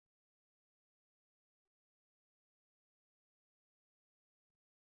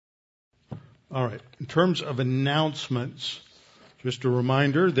All right. In terms of announcements, just a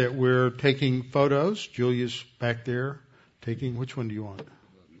reminder that we're taking photos. Julia's back there taking, which one do you want?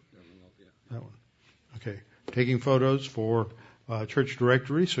 That one. Okay. Taking photos for church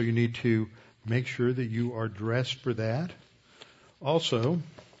directory, so you need to make sure that you are dressed for that. Also,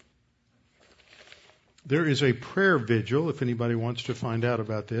 there is a prayer vigil, if anybody wants to find out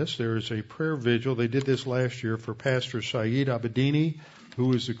about this. There is a prayer vigil. They did this last year for Pastor Saeed Abedini,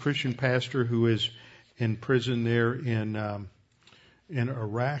 who is the Christian pastor who is in prison there in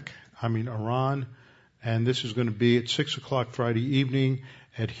Iran. And this is going to be at 6 o'clock Friday evening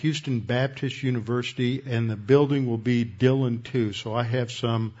at Houston Baptist University, and the building will be Dillon 2. So I have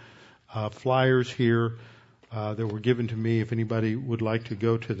some flyers here that were given to me if anybody would like to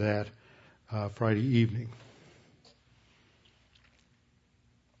go to that Friday evening.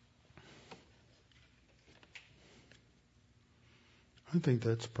 I think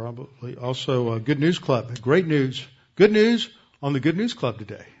that's probably also Good News Club. Great news. Good news on the Good News Club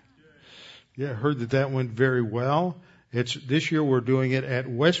today. Yeah, I heard that went very well. This year we're doing it at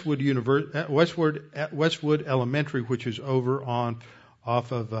Westwood Elementary, which is over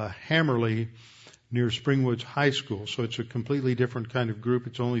off of Hammerly near Springwoods High School. So it's a completely different kind of group.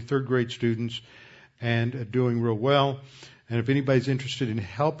 It's only third grade students and doing real well. And if anybody's interested in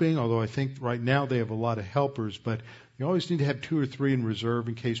helping, although I think right now they have a lot of helpers, but you always need to have 2 or 3 in reserve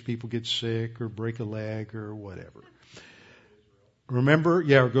in case people get sick or break a leg or whatever. Remember,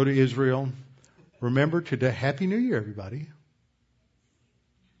 or go to Israel. Remember today, Happy New Year, everybody.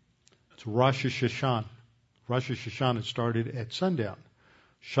 It's Rosh Hashanah. Rosh Hashanah started at sundown.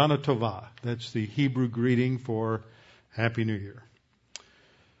 Shana Tova. That's the Hebrew greeting for Happy New Year.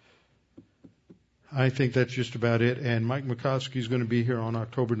 I think that's just about it. And Mike McCoskey is going to be here on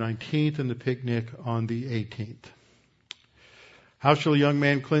October 19th and the picnic on the 18th. How shall a young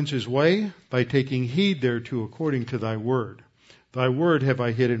man cleanse his way? By taking heed thereto according to thy word. Thy word have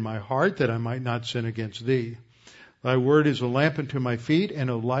I hid in my heart, that I might not sin against thee. Thy word is a lamp unto my feet and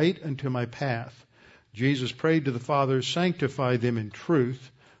a light unto my path. Jesus prayed to the Father, sanctify them in truth.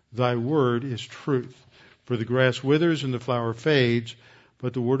 Thy word is truth. For the grass withers and the flower fades,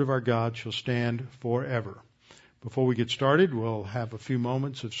 but the word of our God shall stand forever. Before we get started, we'll have a few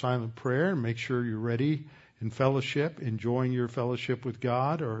moments of silent prayer and make sure you're ready in fellowship, enjoying your fellowship with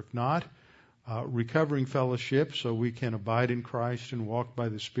God, or if not, recovering fellowship so we can abide in Christ and walk by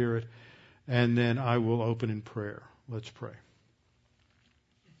the Spirit. And then I will open in prayer. Let's pray.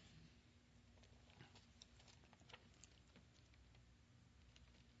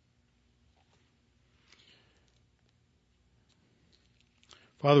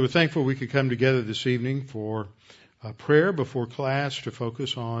 Father, we're thankful we could come together this evening for prayer before class to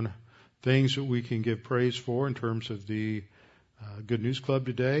focus on things that we can give praise for in terms of the Good News Club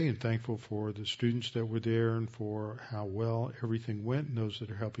today, and thankful for the students that were there and for how well everything went and those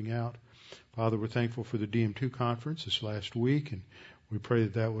that are helping out. Father, we're thankful for the DM2 conference this last week, and we pray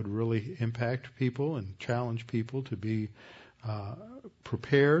that would really impact people and challenge people to be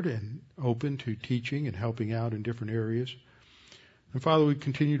prepared and open to teaching and helping out in different areas. And Father, we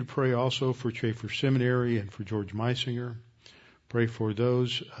continue to pray also for Chafer Seminary and for George Meisinger. Pray for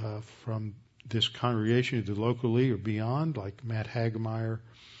those from this congregation, either locally or beyond, like Matt Hagemeyer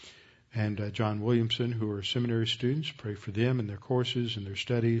and John Williamson, who are seminary students. Pray for them and their courses and their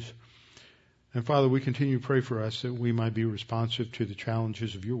studies. And Father, we continue to pray for us that we might be responsive to the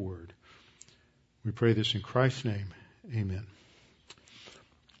challenges of your word. We pray this in Christ's name. Amen.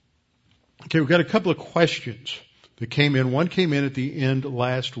 Okay, we've got a couple of questions that came in. One came in at the end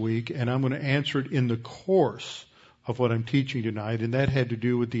last week, and I'm going to answer it in the course of what I'm teaching tonight, and that had to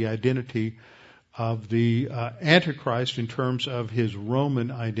do with the identity of the Antichrist in terms of his Roman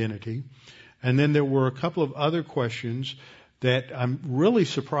identity. And then there were a couple of other questions that I'm really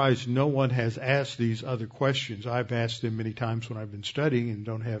surprised no one has asked these other questions. I've asked them many times when I've been studying and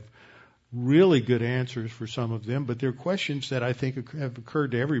don't have really good answers for some of them, but they're questions that I think have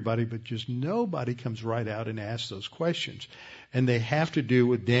occurred to everybody, but just nobody comes right out and asks those questions. And they have to do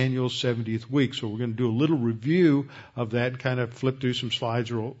with Daniel's 70th week. So we're going to do a little review of that and kind of flip through some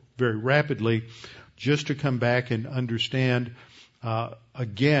slides very rapidly just to come back and understand.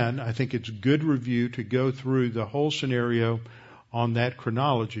 Again, I think it's good review to go through the whole scenario on that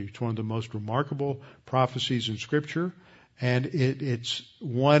chronology. It's one of the most remarkable prophecies in Scripture. And it's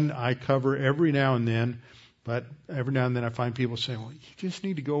one I cover every now and then, but every now and then I find people saying, well, you just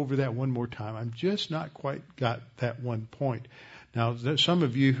need to go over that one more time. I'm just not quite got that one point. Now, there's some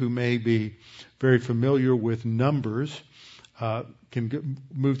of you who may be very familiar with Numbers,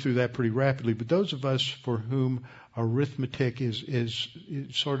 move through that pretty rapidly. But those of us for whom arithmetic is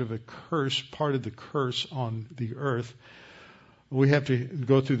sort of a curse, part of the curse on the earth, we have to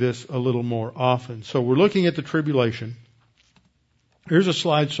go through this a little more often. So we're looking at the tribulation. Here's a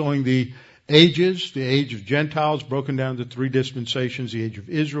slide showing the ages, the age of Gentiles broken down into 3 dispensations, the age of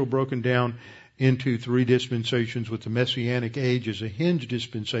Israel broken down into 3 dispensations, with the Messianic age as a hinge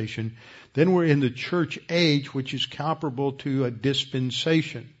dispensation. Then we're in the church age, which is comparable to a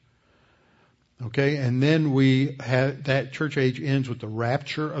dispensation. Okay, and then we have that church age ends with the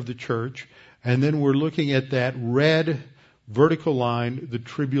rapture of the church, and then we're looking at that red vertical line, the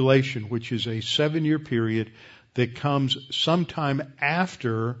tribulation, which is a 7-year period that comes sometime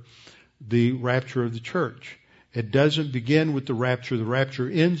after the rapture of the church. It doesn't begin with the rapture. The rapture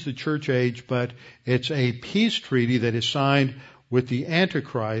ends the church age, but it's a peace treaty that is signed with the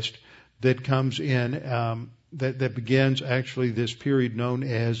Antichrist that comes in, that begins actually this period known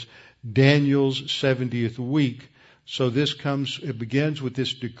as Daniel's 70th week. So it begins with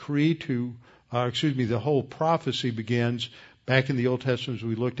this decree the whole prophecy begins back in the Old Testament as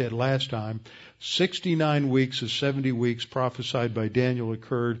we looked at last time. 69 weeks of 70 weeks prophesied by Daniel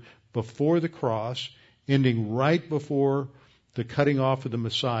occurred before the cross, ending right before the cutting off of the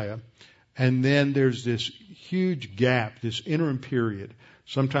Messiah. And then there's this huge gap, this interim period,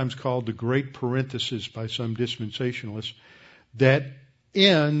 sometimes called the Great Parenthesis by some dispensationalists, that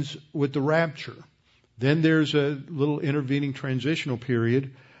ends with the rapture. Then there's a little intervening transitional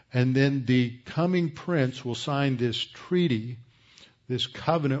period, and then the coming prince will sign this treaty, this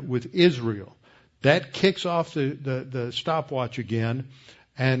covenant with Israel. That kicks off the stopwatch again,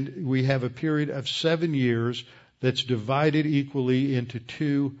 and we have a period of 7 years that's divided equally into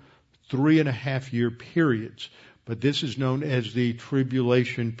 2 3.5-year periods. But this is known as the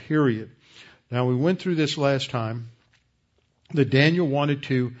tribulation period. Now, we went through this last time, that Daniel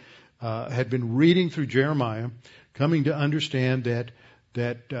had been reading through Jeremiah, coming to understand that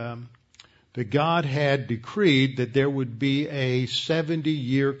God had decreed that there would be a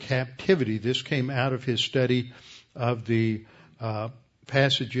 70-year captivity. This came out of his study of the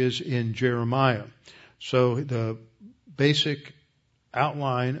passages in Jeremiah. So the basic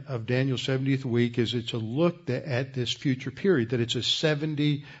outline of Daniel's 70th week is it's a look at this future period, that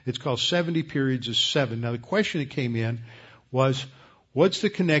it's called 70 periods of 7. Now the question that came in was, what's the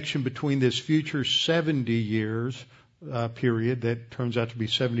connection between this future 70 years period that turns out to be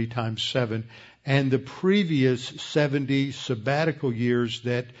 70 times 7 and the previous 70 sabbatical years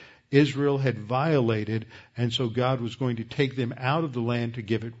that Israel had violated, and so God was going to take them out of the land to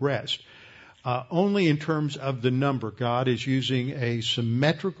give it rest? Only in terms of the number. God is using a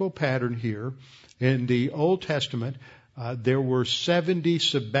symmetrical pattern here. In the Old Testament, there were 70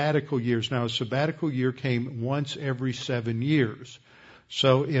 sabbatical years. Now, a sabbatical year came once every 7 years.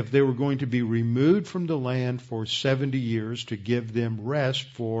 So if they were going to be removed from the land for 70 years to give them rest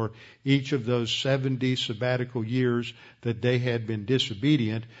for each of those 70 sabbatical years that they had been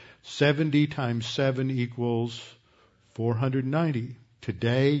disobedient, 70 times 7 equals 490.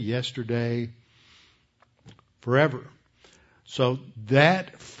 Today, yesterday, forever. So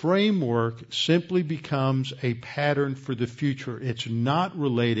that framework simply becomes a pattern for the future. It's not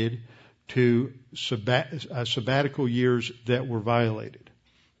related to sabbatical years that were violated.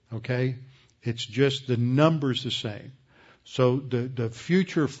 Okay? It's just the numbers the same. So the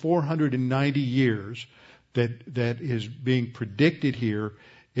future 490 years that is being predicted here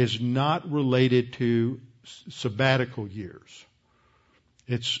is not related to sabbatical years.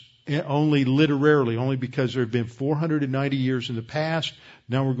 It's only literally, only because there have been 490 years in the past.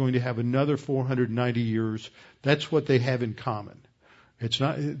 Now we're going to have another 490 years. That's what they have in common. It's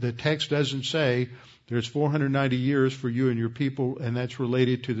not, the text doesn't say there's 490 years for you and your people, and that's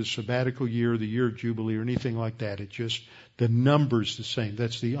related to the sabbatical year, the year of Jubilee, or anything like that. It's just the number's the same.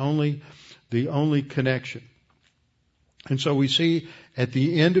 That's the only connection. And so we see at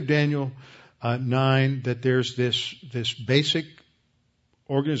the end of Daniel 9 that there's this basic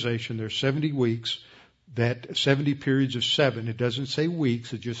organization. There's 70 weeks, 70 periods of 7. It doesn't say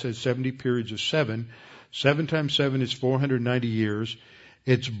weeks. It just says 70 periods of 7. 7 times 7 is 490 years.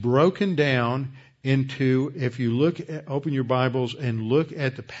 It's broken down into, if you open your Bibles and look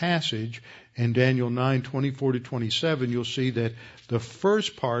at the passage in Daniel 9:24 to 27, you'll see that the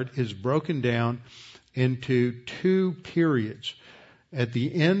first part is broken down into 2 periods. At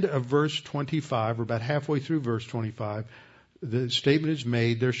the end of verse 25, or about halfway through verse 25, the statement is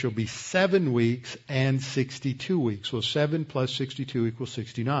made, there shall be 7 weeks and 62 weeks. Well, 7 plus 62 equals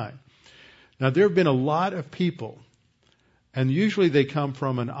 69. Now, there have been a lot of people, and usually they come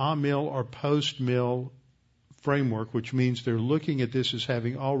from an a-mill or post-mill framework, which means they're looking at this as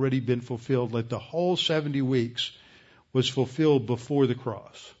having already been fulfilled, like the whole 70 weeks was fulfilled before the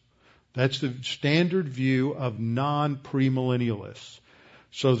cross. That's the standard view of non-premillennialists.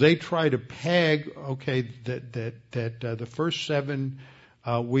 So they try to peg, okay, that the first 7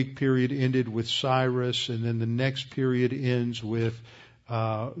 week period ended with Cyrus, and then the next period ends with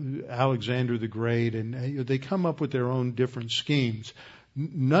Alexander the Great, and they come up with their own different schemes,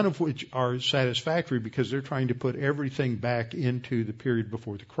 none of which are satisfactory because they're trying to put everything back into the period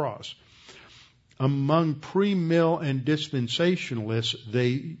before the cross. Among pre-mill and dispensationalists,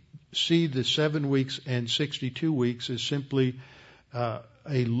 they see the 7 weeks and 62 weeks as simply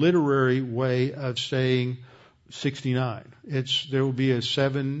a literary way of saying 69. There will be a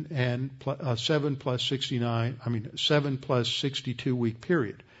 7 plus 62 week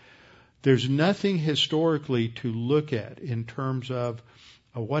period. There's nothing historically to look at in terms of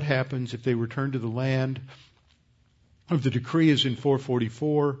what happens if they return to the land. If the decree is in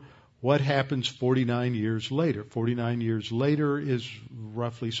 444, what happens 49 years later? 49 years later is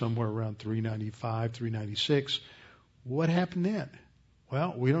roughly somewhere around 395, 396. What happened then?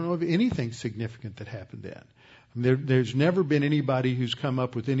 Well, we don't know of anything significant that happened then. There's never been anybody who's come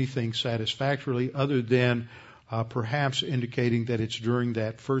up with anything satisfactorily other than perhaps indicating that it's during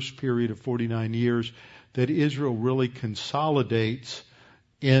that first period of 49 years that Israel really consolidates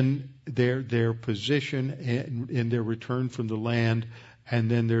in their position in their return from the land, and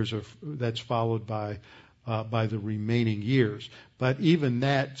then that's followed by the remaining years. But even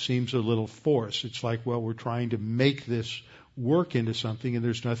that seems a little forced. It's like, well, we're trying to make this work into something, and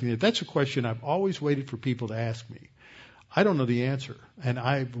there's nothing there. That's a question I've always waited for people to ask me. I don't know the answer, and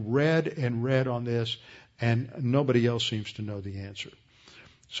I've read and read on this, and nobody else seems to know the answer.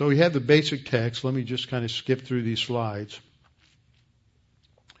 So we have the basic text. Let me just kind of skip through these slides,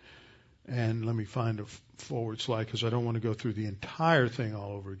 and let me find a forward slide because I don't want to go through the entire thing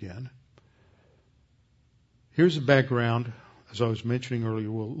all over again. Here's the background. As I was mentioning earlier,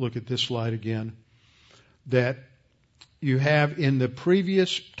 we'll look at this slide again, that you have in the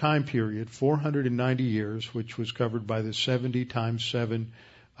previous time period, 490 years, which was covered by the 70 times 7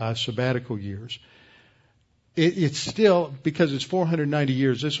 sabbatical years. It's still, because it's 490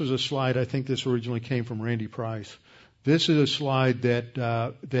 years, this was a slide, I think this originally came from Randy Price. This is a slide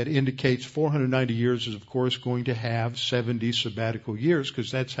that indicates 490 years is, of course, going to have 70 sabbatical years,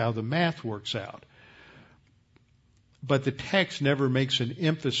 because that's how the math works out. But the text never makes an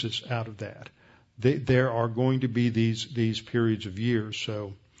emphasis out of that. There are going to be these periods of years,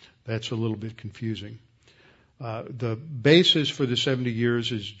 so that's a little bit confusing. The basis for the 70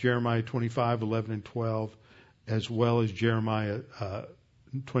 years is Jeremiah 25, 11, and 12, as well as Jeremiah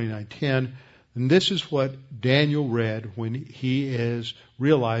 29:10. And this is what Daniel read when he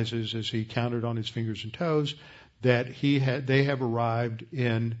realizes, as he counted on his fingers and toes, that they have arrived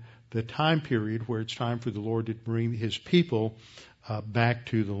in the time period where it's time for the Lord to bring his people back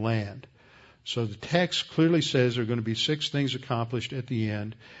to the land. So the text clearly says there are going to be 6 things accomplished at the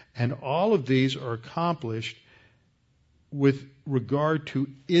end, and all of these are accomplished with regard to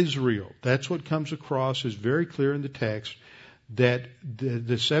Israel. That's what comes across as very clear in the text, that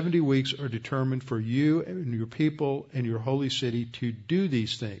the 70 weeks are determined for you and your people and your holy city to do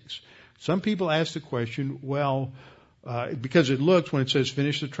these things. Some people ask the question, well, because it looks, when it says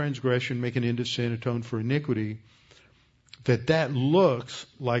finish the transgression, make an end of sin, atone for iniquity, that looks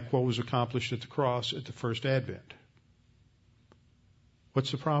like what was accomplished at the cross at the first advent.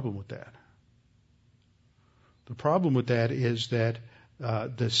 What's the problem with that? The problem with that is that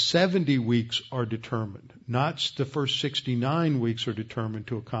the 70 weeks are determined, not the first 69 weeks are determined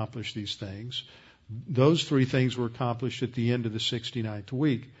to accomplish these things. Those 3 things were accomplished at the end of the 69th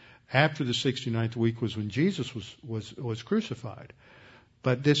week. After the 69th week was when Jesus was crucified.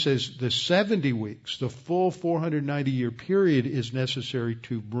 But this is the 70 weeks, the full 490-year period is necessary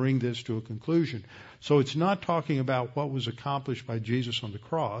to bring this to a conclusion. So it's not talking about what was accomplished by Jesus on the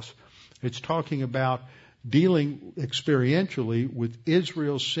cross. It's talking about dealing experientially with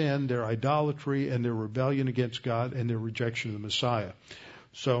Israel's sin, their idolatry, and their rebellion against God, and their rejection of the Messiah.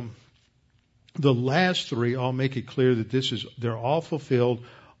 So the last 3 all make it clear that they're all fulfilled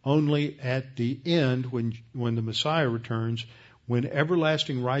only at the end when the Messiah returns, when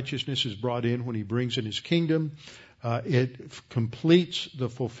everlasting righteousness is brought in, when he brings in his kingdom. It completes the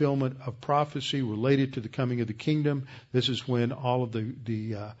fulfillment of prophecy related to the coming of the kingdom. This is when all of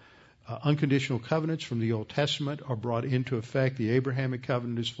the unconditional covenants from the Old Testament are brought into effect. The Abrahamic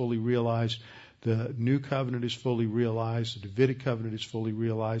covenant is fully realized. The new covenant is fully realized. The Davidic covenant is fully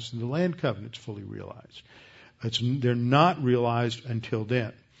realized. And the land covenant is fully realized. They're not realized until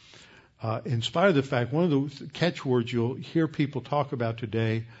then. in spite of the fact, one of the catchwords you'll hear people talk about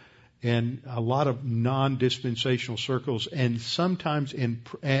today in a lot of non-dispensational circles, and sometimes in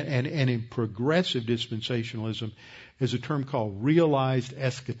progressive dispensationalism, is a term called realized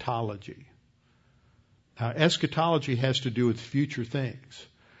eschatology. Now, eschatology has to do with future things.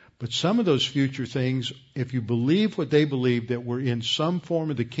 But some of those future things, if you believe what they believe, that we're in some form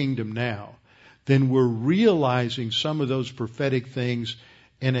of the kingdom now, then we're realizing some of those prophetic things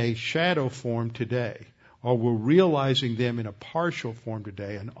in a shadow form today. Or we're realizing them in a partial form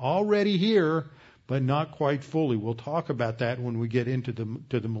today, and already here, but not quite fully. We'll talk about that when we get into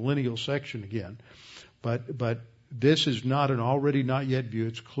the millennial section again. But this is not an already not yet view.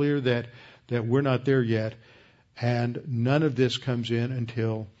 It's clear that we're not there yet, and none of this comes in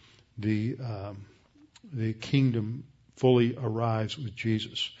until the kingdom fully arrives with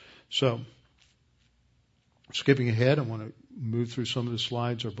Jesus. So, skipping ahead, I want to move through some of the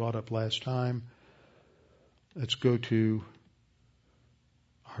slides I brought up last time. Let's go to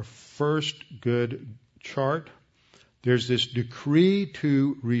our first good chart. There's this decree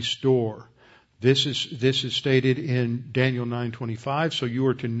to restore. This is stated in Daniel 9:25. So you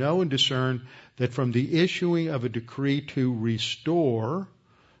are to know and discern that from the issuing of a decree to restore,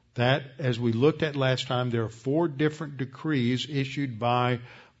 that, as we looked at last time, there are 4 different decrees issued by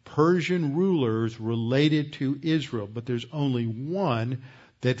Persian rulers related to Israel, but there's only one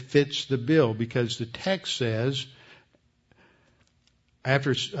that fits the bill, because the text says,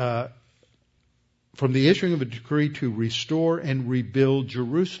 from the issuing of a decree to restore and rebuild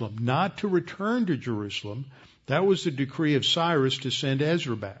Jerusalem, not to return to Jerusalem. That was the decree of Cyrus to send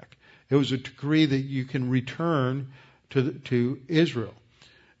Ezra back. It was a decree that you can return to Israel.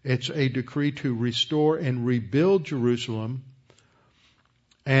 It's a decree to restore and rebuild Jerusalem.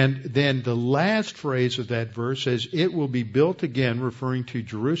 And then the last phrase of that verse says, it will be built again, referring to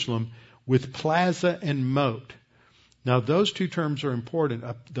Jerusalem, with plaza and moat. Now, those 2 terms are important.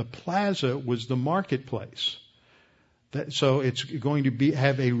 The plaza was the marketplace. So it's going to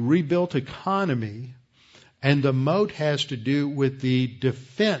have a rebuilt economy, and the moat has to do with the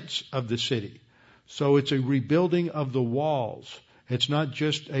defense of the city. So it's a rebuilding of the walls. It's not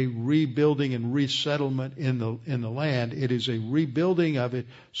just a rebuilding and resettlement in the land. It is a rebuilding of it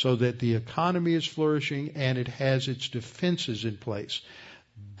so that the economy is flourishing and it has its defenses in place.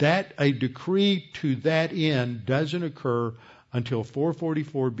 That a decree to that end doesn't occur until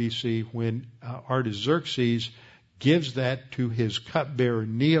 444 BC, when Artaxerxes gives that to his cupbearer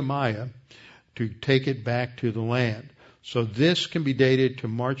Nehemiah to take it back to the land. So this can be dated to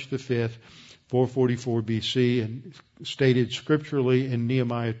March the 5th, 444 BC, and stated scripturally in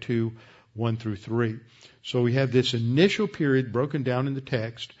Nehemiah 2, 1 through 3. So we have this initial period broken down in the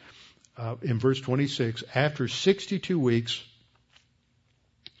text in verse 26. After 62 weeks,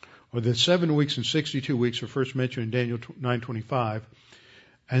 or the 7 weeks and 62 weeks are first mentioned in Daniel 9:25.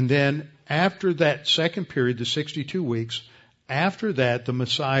 And then after that second period, the 62 weeks, after that the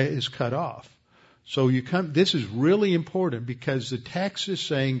Messiah is cut off. So this is really important, because the text is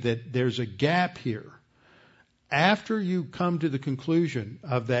saying that there's a gap here. After you come to the conclusion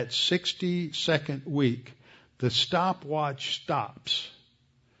of that 62nd week, the stopwatch stops.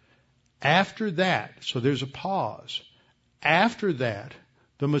 After that, so there's a pause. After that,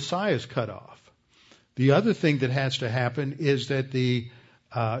 the Messiah is cut off. The other thing that has to happen is that the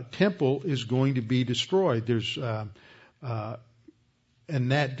temple is going to be destroyed. There's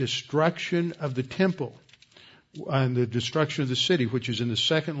and that destruction of the temple and the destruction of the city, which is in the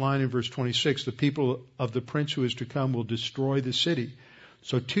second line in verse 26, the people of the prince who is to come will destroy the city.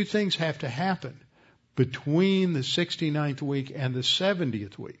 So 2 things have to happen between the 69th week and the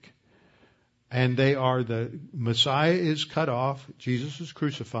 70th week. And they are: the Messiah is cut off, Jesus is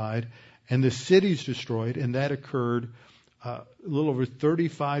crucified, and the city is destroyed, and that occurred a little over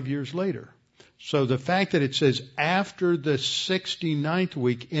 35 years later. So the fact that it says after the 69th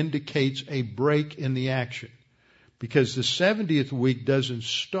week indicates a break in the action, because the 70th week doesn't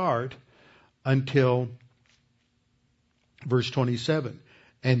start until verse 27.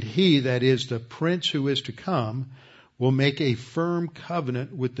 And he, that is the prince who is to come, will make a firm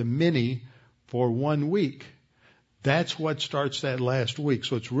covenant with the many for 1 week. That's what starts that last week.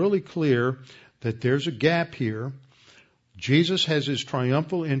 So it's really clear that there's a gap here. Jesus has his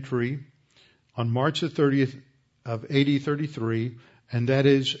triumphal entry on March the 30th of AD 33, and that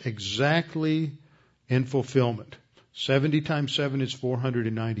is exactly in fulfillment. 70 times 7 is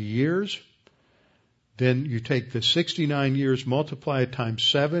 490 years. Then you take the 69 years, multiply it times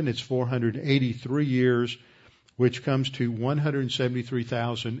 7, it's 483 years, which comes to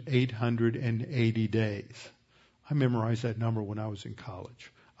 173,880 days. I memorized that number when I was in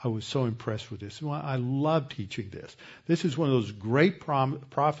college. I was so impressed with this. I love teaching this. This is one of those great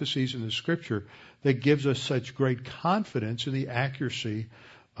prophecies in the Scripture that gives us such great confidence in the accuracy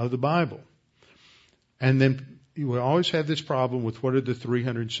of the Bible. And then you will always have this problem with what are the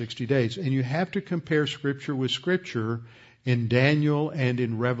 360 days. And you have to compare Scripture with Scripture in Daniel and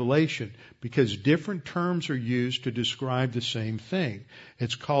in Revelation, because different terms are used to describe the same thing.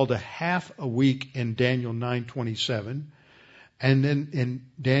 It's called a half a week in Daniel 9:27. And then in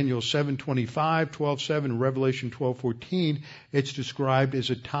Daniel 7:25, 12:7, Revelation 12:14, it's described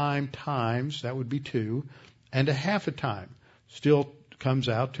as a time times, that would be 2, and a half a time. Still comes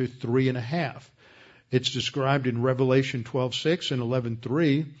out to 3.5. It's described in Revelation 12:6 and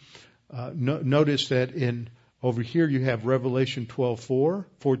 11:3. Notice that over here you have Revelation 12:4,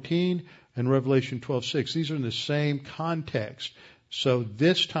 14, and Revelation 12:6. These are in the same context. So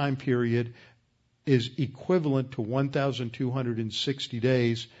this time period is equivalent to 1,260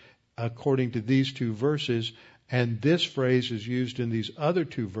 days according to these two verses, and this phrase is used in these other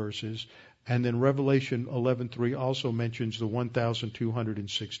two verses, and then Revelation 11:3 also mentions the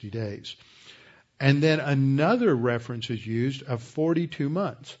 1,260 days. And then another reference is used of 42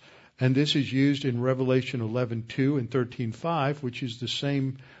 months, and this is used in Revelation 11:2 and 13:5, which is the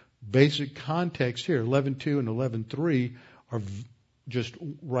same basic context here. 11:2 and 11:3 are just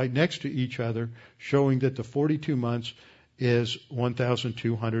right next to each other, showing that the 42 months is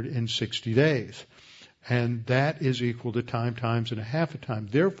 1,260 days. And that is equal to time times and a half a time.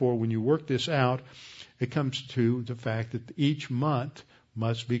 Therefore, when you work this out, it comes to the fact that each month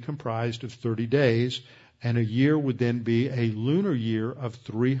must be comprised of 30 days, and a year would then be a lunar year of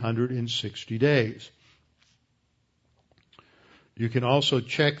 360 days. You can also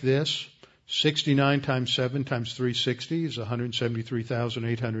check this. 69 times 7 times 360 is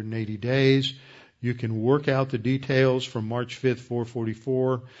 173,880 days. You can work out the details from March 5th,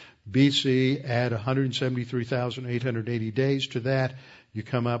 444 BC, add 173,880 days to that. You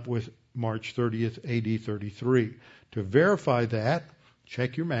come up with March 30th, AD 33. To verify that,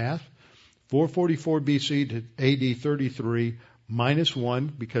 check your math. 444 BC to AD 33 minus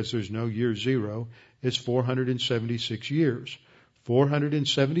 1, because there's no year 0, is 476 years.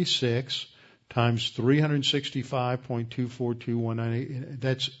 476 times 365.242198,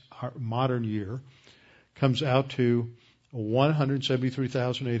 that's our modern year, comes out to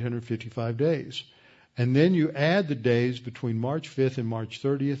 173,855 days. And then you add the days between March 5th and March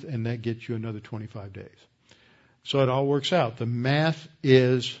 30th, and that gets you another 25 days. So it all works out. The math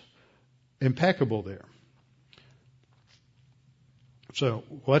is impeccable there. So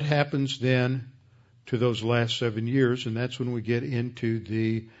what happens then to those last 7 years? And that's when we get into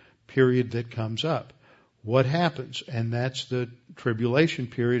the period that comes up. What happens? And that's the tribulation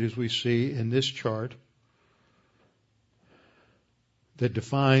period, as we see in this chart, that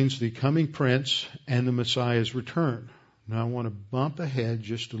defines the coming prince and the Messiah's return. Now I want to bump ahead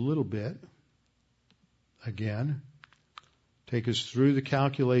just a little bit. Again, take us through the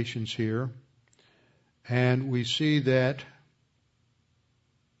calculations here, and we see that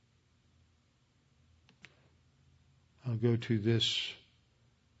I'll go to this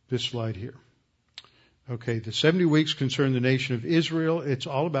slide here. Okay, the 70 weeks concern the nation of Israel. It's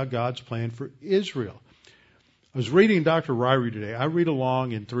all about God's plan for Israel. I was reading Dr. Ryrie today. I read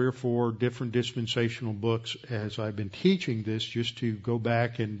along in 3 or 4 different dispensational books as I've been teaching this, just to go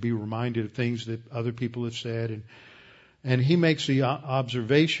back and be reminded of things that other people have said. And he makes the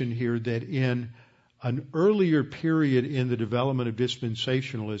observation here that in an earlier period in the development of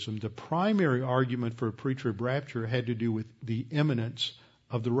dispensationalism, the primary argument for a pre-trib rapture had to do with the imminence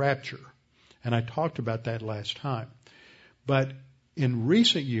of the rapture. And I talked about that last time. But in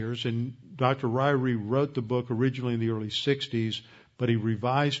recent years, and Dr. Ryrie wrote the book originally in the early 60s, but he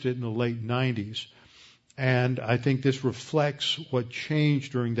revised it in the late 90s. And I think this reflects what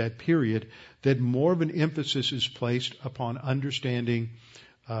changed during that period, that more of an emphasis is placed upon understanding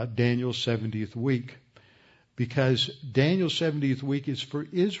Daniel's 70th week. Because Daniel's 70th week is for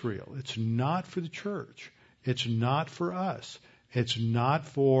Israel. It's not for the church. It's not for us. It's not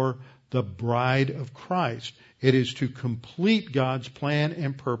for the bride of Christ. It is to complete God's plan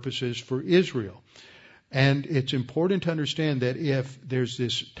and purposes for Israel. And it's important to understand that if there's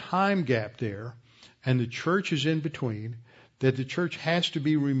this time gap there and the church is in between, that the church has to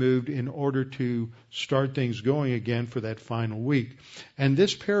be removed in order to start things going again for that final week. And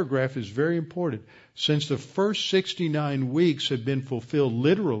this paragraph is very important. Since the first 69 weeks have been fulfilled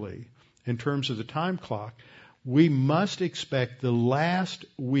literally in terms of the time clock, we must expect the last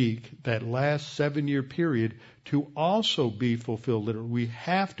week, that last 7-year period, to also be fulfilled literally. We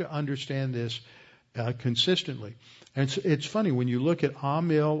have to understand this consistently. And it's funny when you look at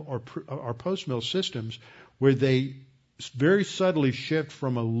amill or post-mill systems where they very subtly shift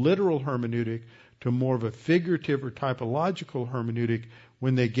from a literal hermeneutic to more of a figurative or typological hermeneutic.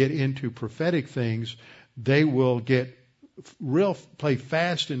 When they get into prophetic things, they will get play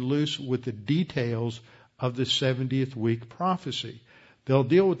fast and loose with the details of the 70th week prophecy. They'll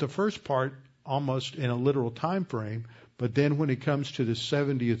deal with the first part almost in a literal time frame, but then when it comes to the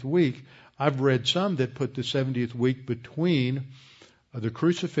 70th week, I've read some that put the 70th week between the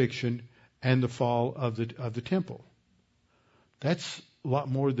crucifixion and the fall of the temple. That's a lot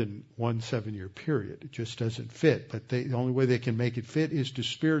more than 1 7-year period. It just doesn't fit. But the only way they can make it fit is to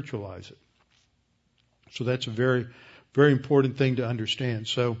spiritualize it. So that's a very, very important thing to understand.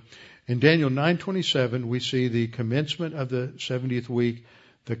 So in Daniel 9:27, we see the commencement of the 70th week,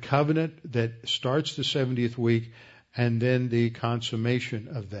 the covenant that starts the 70th week, and then the consummation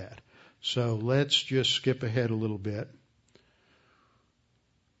of that. So let's just skip ahead a little bit.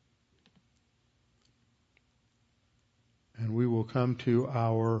 And we will come to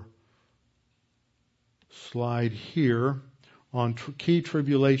our slide here on key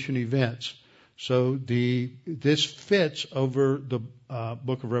tribulation events. So this fits over the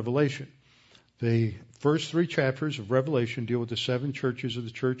book of Revelation. The first 3 chapters of Revelation deal with the 7 churches of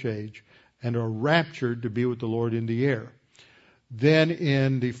the church age and are raptured to be with the Lord in the air. Then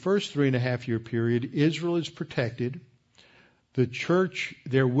in the first 3.5-year period, Israel is protected. The church,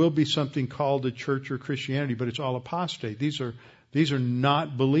 there will be something called the church or Christianity, but it's all apostate. These are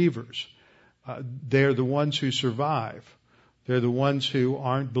not believers. They're the ones who survive. They're the ones who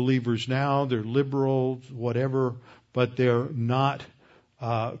aren't believers now. They're liberals, whatever, but they're not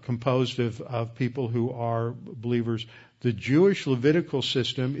composed of people who are believers. The Jewish Levitical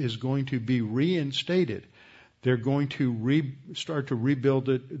system is going to be reinstated. They're going to start to rebuild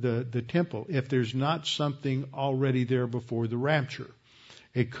the temple if there's not something already there before the rapture.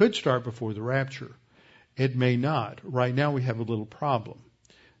 It could start before the rapture. It may not. Right now we have a little problem.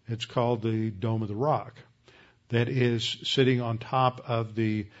 It's called the Dome of the Rock that is sitting on top of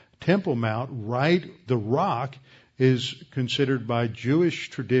the Temple Mount. Right, the rock is considered by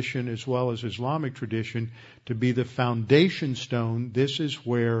Jewish tradition as well as Islamic tradition to be the foundation stone. This is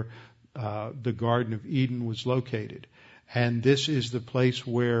where the Garden of Eden was located. And this is the place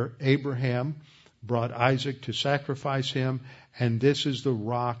where Abraham brought Isaac to sacrifice him. And this is the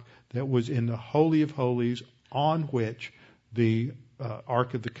rock that was in the Holy of Holies on which the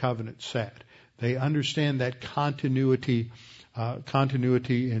Ark of the Covenant sat. They understand that continuity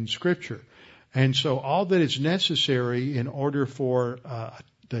in Scripture. And so all that is necessary in order for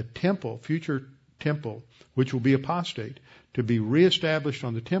the temple, future temple, which will be apostate, to be reestablished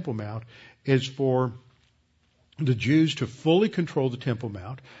on the Temple Mount is for the Jews to fully control the Temple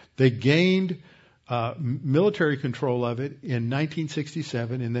Mount. They gained military control of it in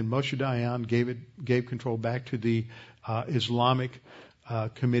 1967, and then Moshe Dayan gave control back to the Islamic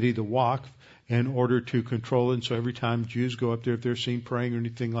committee, the Waqf, in order to control it. And so every time Jews go up there, if they're seen praying or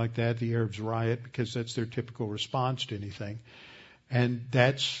anything like that, the Arabs riot because that's their typical response to anything. And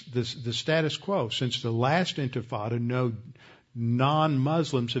that's the status quo. Since the last Intifada, no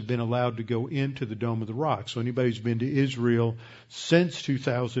non-Muslims have been allowed to go into the Dome of the Rock. So anybody who's been to Israel since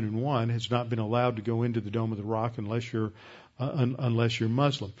 2001 has not been allowed to go into the Dome of the Rock unless you're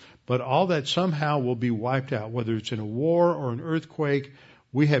Muslim. But all that somehow will be wiped out, whether it's in a war or an earthquake.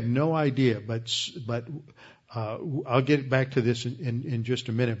 We have no idea. But I'll get back to this in just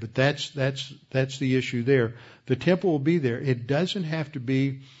a minute. But that's the issue there. The temple will be there. It doesn't have to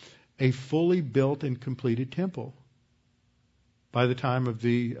be a fully built and completed temple by the time of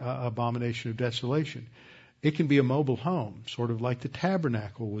the abomination of desolation. It can be a mobile home, sort of like the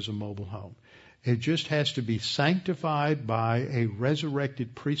tabernacle was a mobile home. It just has to be sanctified by a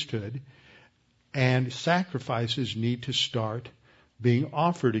resurrected priesthood, and sacrifices need to start being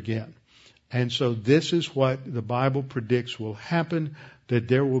offered again. And so this is what the Bible predicts will happen, that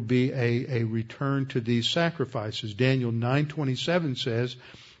there will be a return to these sacrifices. Daniel 9:27 says,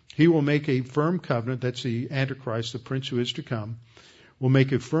 he will make a firm covenant, that's the Antichrist, the prince who is to come, will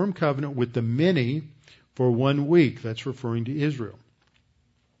make a firm covenant with the many for 1 week. That's referring to Israel.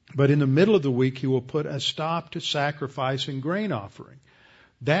 But in the middle of the week, he will put a stop to sacrifice and grain offering.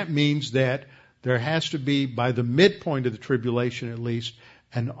 That means that there has to be, by the midpoint of the tribulation at least,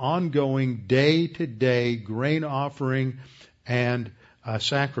 an ongoing day-to-day grain offering and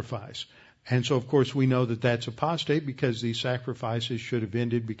sacrifice. And so, of course, we know that that's apostate because these sacrifices should have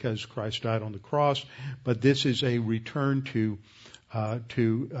ended because Christ died on the cross. But this is a return to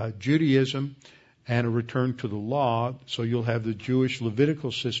Judaism and a return to the law. So you'll have the Jewish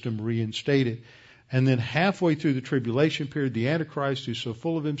Levitical system reinstated. And then halfway through the tribulation period, the Antichrist, who's so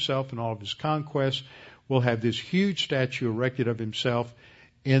full of himself and all of his conquests, will have this huge statue erected of himself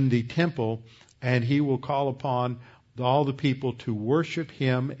in the temple, and he will call upon all the people to worship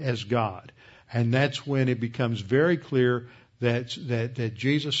him as God. And that's when it becomes very clear that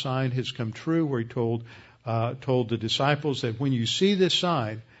Jesus' sign has come true, where he told the disciples that when you see this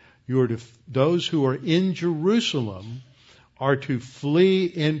sign, those who are in Jerusalem are to flee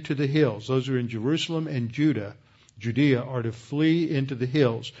into the hills. Those who are in Jerusalem and Judea are to flee into the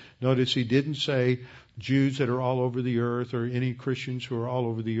hills. Notice he didn't say Jews that are all over the earth or any Christians who are all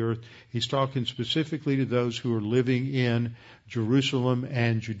over the earth. He's talking specifically to those who are living in Jerusalem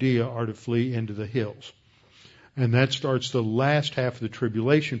and Judea are to flee into the hills. And that starts the last half of the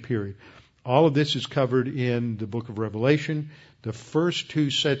tribulation period. All of this is covered in the book of Revelation. The first two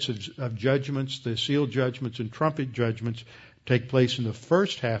sets of judgments, the seal judgments and trumpet judgments, take place in the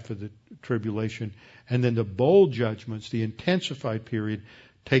first half of the tribulation. And then the bowl judgments, the intensified period,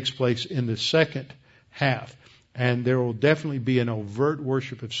 takes place in the second half. And there will definitely be an overt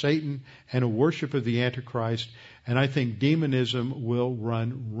worship of Satan and a worship of the Antichrist. And I think demonism will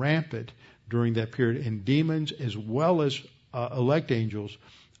run rampant during that period. And demons, as well as elect angels,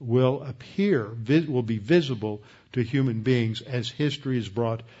 will be visible to human beings as history is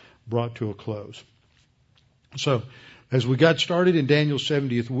brought to a close. So, as we got started in Daniel's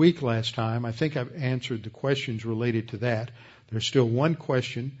 70th week last time, I think I've answered the questions related to that. There's still one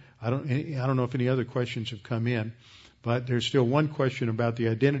question. I don't know if any other questions have come in, but there's still one question about the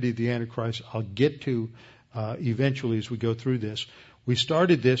identity of the Antichrist I'll get to eventually as we go through this. We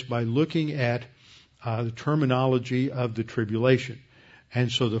started this by looking at the terminology of the tribulation.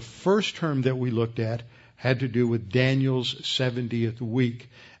 And so the first term that we looked at had to do with Daniel's 70th week.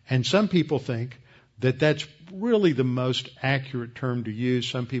 And some people think that that's really the most accurate term to use.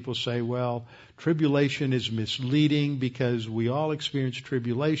 Some people say, well, tribulation is misleading because we all experience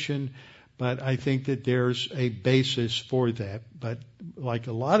tribulation, but I think that there's a basis for that. But like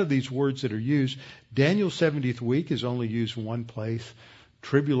a lot of these words that are used, Daniel's 70th week is only used one place.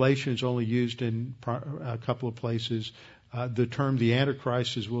 Tribulation is only used in a couple of places. The term the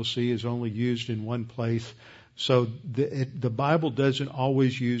Antichrist, as we'll see, is only used in one place. So the Bible doesn't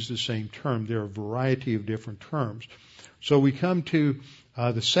always use the same term. There are a variety of different terms. So we come to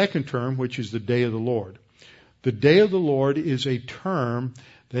the second term, which is the Day of the Lord. The Day of the Lord is a term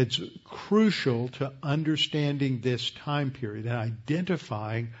that's crucial to understanding this time period and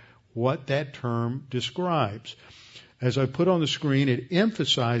identifying what that term describes. As I put on the screen, it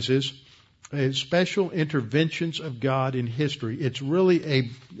emphasizes special interventions of God in history. It's really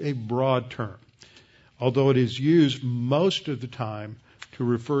a broad term, although it is used most of the time to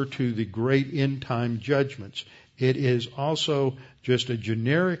refer to the great end-time judgments. It is also just a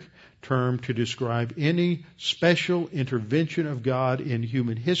generic term to describe any special intervention of God in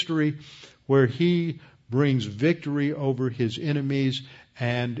human history where He brings victory over His enemies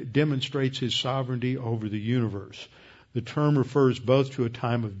and demonstrates His sovereignty over the universe. The term refers both to a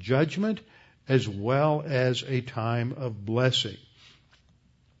time of judgment as well as a time of blessing.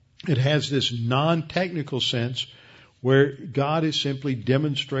 It has this non-technical sense where God is simply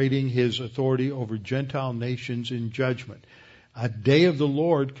demonstrating His authority over Gentile nations in judgment. A day of the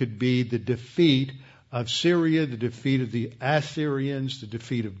Lord could be the defeat of Syria, the defeat of the Assyrians, the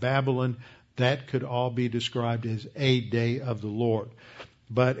defeat of Babylon. That could all be described as a day of the Lord.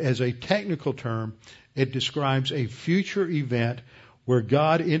 But as a technical term, it describes a future event where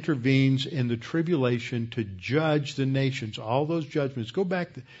God intervenes in the tribulation to judge the nations. All those judgments. Go back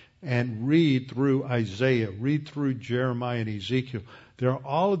and read through Isaiah, read through Jeremiah and Ezekiel. There are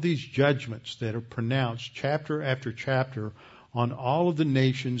all of these judgments that are pronounced chapter after chapter on all of the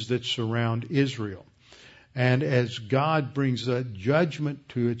nations that surround Israel. And as God brings that judgment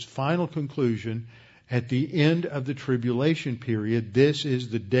to its final conclusion at the end of the tribulation period, this is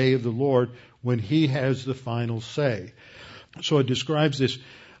the day of the Lord when He has the final say. So it describes this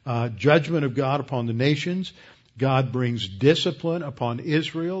judgment of God upon the nations. God brings discipline upon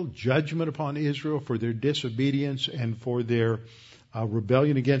Israel, judgment upon Israel for their disobedience and for their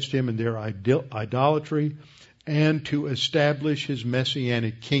rebellion against Him and their idolatry, and to establish His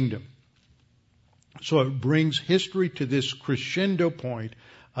messianic kingdom. So it brings history to this crescendo point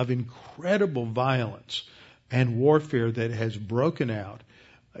of incredible violence and warfare that has broken out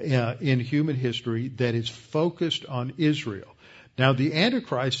in human history that is focused on Israel. Now, the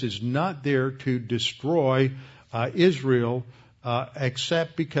Antichrist is not there to destroy Israel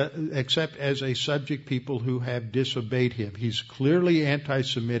except as a subject people who have disobeyed him. He's clearly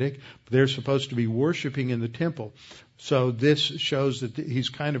anti-Semitic. They're supposed to be worshiping in the temple. So this shows that he's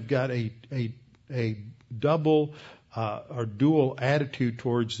kind of got a a double or dual attitude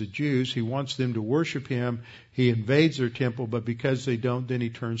towards the Jews. He wants them to worship him. He invades their temple, but because they don't, then he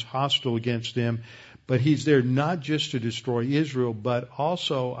turns hostile against them. But he's there not just to destroy Israel, but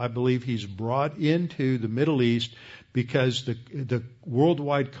also, I believe, he's brought into the Middle East because the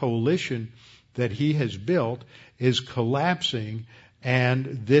worldwide coalition that he has built is collapsing,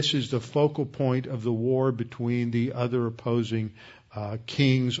 and this is the focal point of the war between the other opposing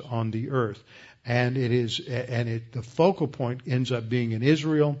kings on the earth. And the focal point ends up being in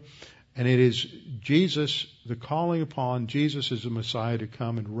Israel, and it is Jesus, the calling upon Jesus as the Messiah to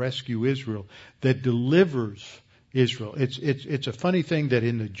come and rescue Israel, that delivers Israel. It's a funny thing that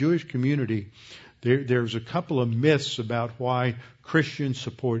in the Jewish community, there's a couple of myths about why Christians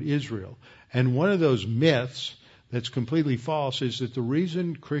support Israel. And one of those myths that's completely false is that the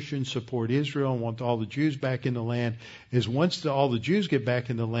reason Christians support Israel and want all the Jews back in the land is once all the Jews get back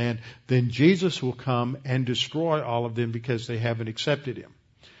in the land, then Jesus will come and destroy all of them because they haven't accepted him.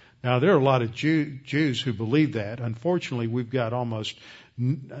 Now, there are a lot of Jews who believe that. Unfortunately, we've got almost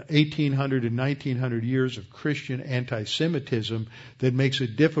 1,800 and 1,900 years of Christian anti-Semitism that makes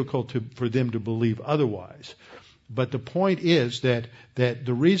it difficult for them to believe otherwise. But the point is that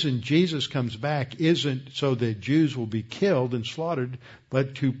the reason Jesus comes back isn't so that Jews will be killed and slaughtered,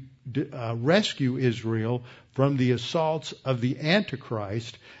 but to rescue Israel from the assaults of the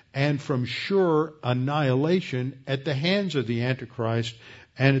Antichrist and from sure annihilation at the hands of the Antichrist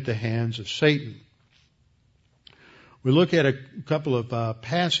and at the hands of Satan. We look at a couple of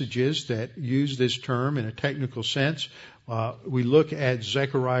passages that use this term in a technical sense. We look at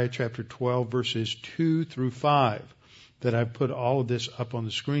Zechariah chapter 12, verses 2 through 5, that I've put all of this up on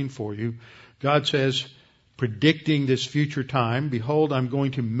the screen for you. God says, predicting this future time, behold, I'm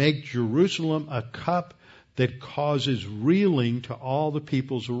going to make Jerusalem a cup that causes reeling to all the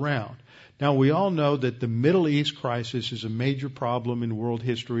peoples around. Now, we all know that the Middle East crisis is a major problem in world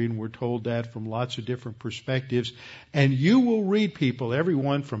history, and we're told that from lots of different perspectives. And you will read people,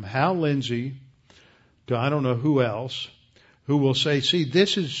 everyone from Hal Lindsey to I don't know who else, who will say, see,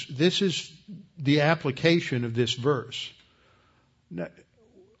 this is the application of this verse. Now,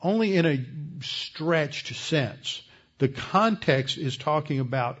 only in a stretched sense. The context is talking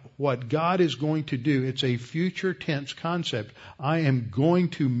about what God is going to do. It's a future tense concept. I am going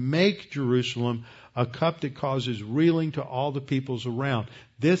to make Jerusalem a cup that causes reeling to all the peoples around.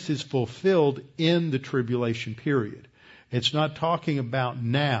 This is fulfilled in the tribulation period. It's not talking about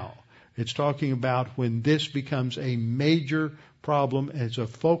now. It's talking about when this becomes a major problem as a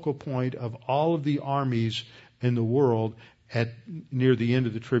focal point of all of the armies in the world near the end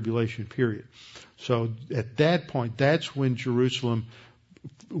of the tribulation period. So at that point, that's when Jerusalem,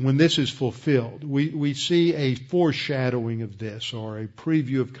 when this is fulfilled. We see a foreshadowing of this, or a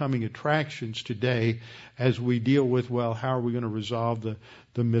preview of coming attractions today as we deal with, well, how are we going to resolve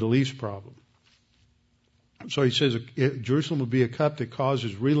the Middle East problem? So he says, Jerusalem will be a cup that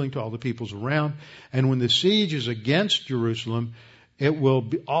causes reeling to all the peoples around. And when the siege is against Jerusalem, it will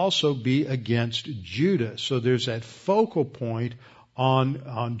also be against Judah. So there's that focal point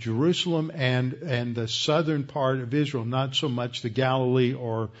on Jerusalem and the southern part of Israel, not so much the Galilee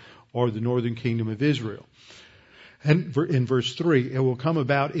or the northern kingdom of Israel. And in verse 3, it will come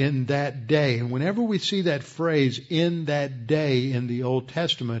about in that day. And whenever we see that phrase, in that day, in the Old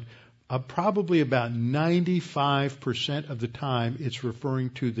Testament, probably about 95% of the time it's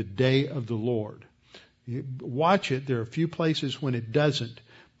referring to the day of the Lord. You watch it. There are a few places when it doesn't,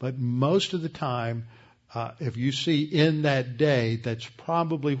 but most of the time, if you see in that day, that's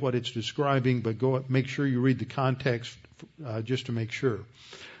probably what it's describing, but make sure you read the context just to make sure.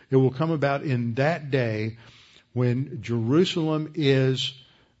 It will come about in that day when Jerusalem is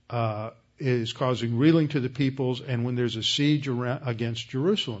causing reeling to the peoples, and when there's a siege against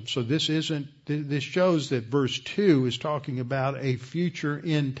Jerusalem. So this shows that verse 2 is talking about a future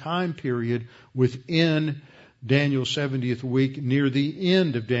end time period within Daniel's 70th week, near the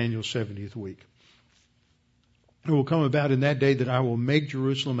end of Daniel's 70th week. It will come about in that day that I will make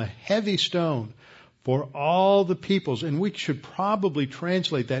Jerusalem a heavy stone for all the peoples. And we should probably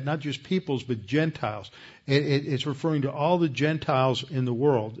translate that, not just peoples, but Gentiles. It's referring to all the Gentiles in the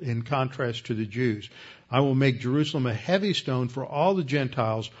world, in contrast to the Jews. I will make Jerusalem a heavy stone for all the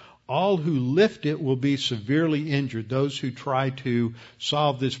Gentiles. All who lift it will be severely injured. Those who try to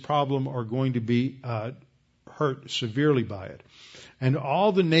solve this problem are going to be hurt severely by it. And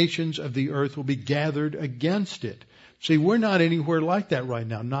all the nations of the earth will be gathered against it. See, we're not anywhere like that right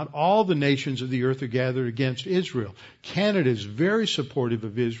now. Not all the nations of the earth are gathered against Israel. Canada is very supportive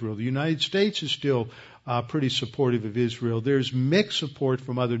of Israel. The United States is still pretty supportive of Israel. There's mixed support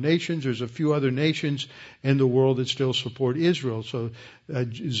from other nations. There's a few other nations in the world that still support Israel. So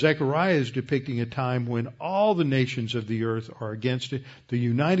Zechariah is depicting a time when all the nations of the earth are against it. The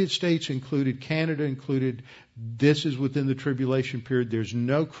United States included, Canada included. This is within the tribulation period. There's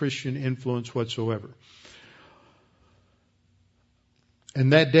no Christian influence whatsoever.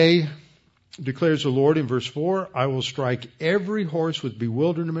 And that day, declares the Lord in verse 4, I will strike every horse with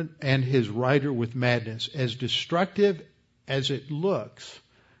bewilderment and his rider with madness. As destructive as it looks,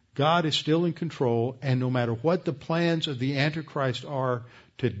 God is still in control, and no matter what the plans of the Antichrist are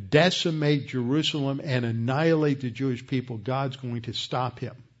to decimate Jerusalem and annihilate the Jewish people, God's going to stop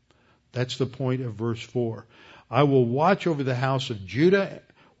him. That's the point of verse 4. I will watch over the house of Judah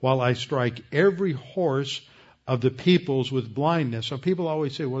while I strike every horse of the peoples with blindness. So people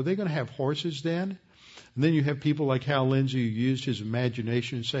always say, well, are they going to have horses then? And then you have people like Hal Lindsey who used his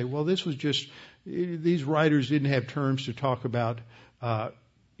imagination and say, well, this was just, these writers didn't have terms to talk about,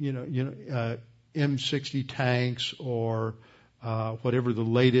 M60 tanks or whatever the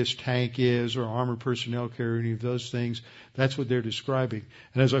latest tank is, or armored personnel carrier, any of those things. That's what they're describing.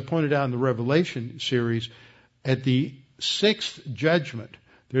 And as I pointed out in the Revelation series, at the sixth judgment,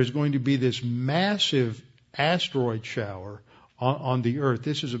 there's going to be this massive asteroid shower on the earth.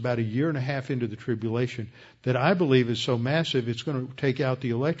 This is about a year and a half into the tribulation that I believe is so massive it's going to take out the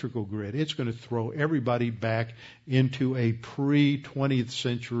electrical grid. It's going to throw everybody back into a pre-20th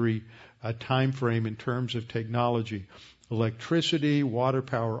century time frame in terms of technology. Electricity, water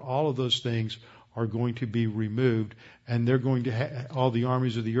power, all of those things are going to be removed, and they're going to all the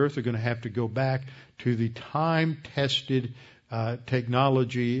armies of the earth are going to have to go back to the time-tested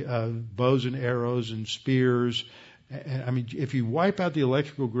technology of bows and arrows and spears. And, I mean, if you wipe out the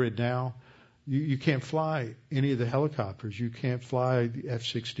electrical grid now, you can't fly any of the helicopters. You can't fly the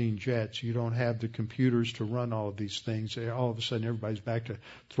F-16 jets. You don't have the computers to run all of these things. All of a sudden, everybody's back to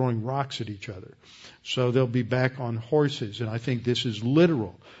throwing rocks at each other. So they'll be back on horses, and I think this is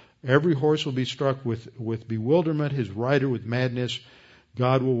literal. Every horse will be struck with bewilderment, his rider with madness.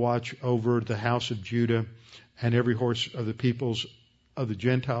 God will watch over the house of Judah, and every horse of the peoples of the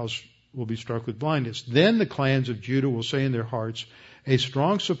Gentiles will be struck with blindness. Then the clans of Judah will say in their hearts, a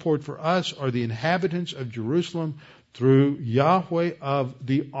strong support for us are the inhabitants of Jerusalem through Yahweh of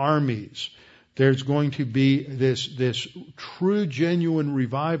the armies. There's going to be this true, genuine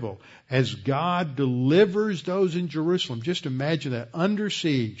revival as God delivers those in Jerusalem. Just imagine that, under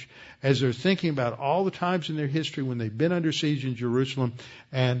siege, as they're thinking about all the times in their history when they've been under siege in Jerusalem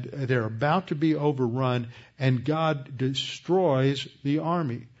and they're about to be overrun, and God destroys the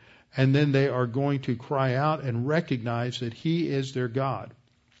army. And then they are going to cry out and recognize that He is their God.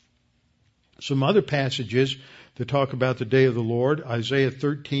 Some other passages that talk about the day of the Lord, Isaiah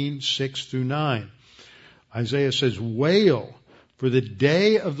 13:6-9. Isaiah says, wail, for the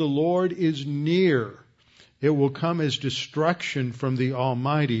day of the Lord is near. It will come as destruction from the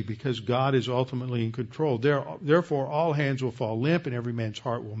Almighty, because God is ultimately in control. Therefore, all hands will fall limp and every man's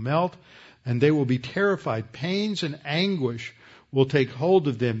heart will melt, and they will be terrified. Pains and anguish will take hold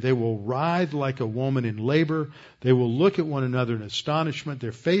of them. They will writhe like a woman in labor. They will look at one another in astonishment,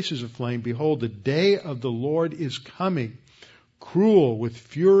 their faces aflame. Behold, the day of the Lord is coming, cruel with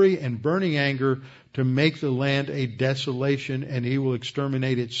fury and burning anger, to make the land a desolation, and He will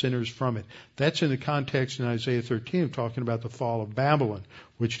exterminate its sinners from it. That's in the context in Isaiah 13 of talking about the fall of Babylon,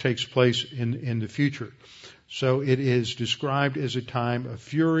 which takes place in the future. So it is described as a time of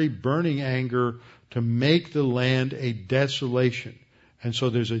fury, burning anger, to make the land a desolation. And so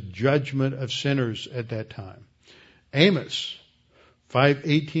there's a judgment of sinners at that time. Amos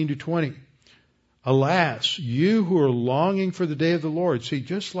 5:18-20. Alas, you who are longing for the day of the Lord. See,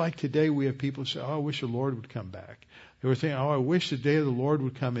 just like today we have people say, oh, I wish the Lord would come back. They were saying, oh, I wish the day of the Lord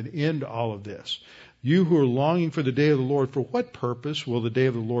would come and end all of this. You who are longing for the day of the Lord, for what purpose will the day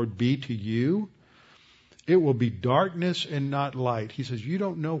of the Lord be to you? It will be darkness and not light. He says, you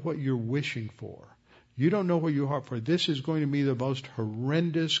don't know what you're wishing for. You don't know what you hope for. This is going to be the most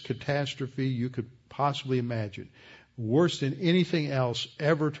horrendous catastrophe you could possibly imagine. Worse than anything else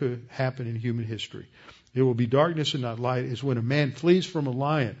ever to happen in human history. It will be darkness and not light. Is when a man flees from a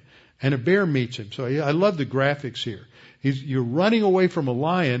lion and a bear meets him. So I love the graphics here. You're running away from a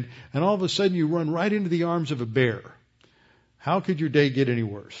lion, and all of a sudden you run right into the arms of a bear. How could your day get any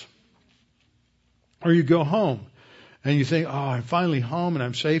worse? Or you go home and you think, oh, I'm finally home and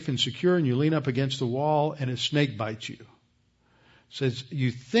I'm safe and secure, and you lean up against the wall and a snake bites you. says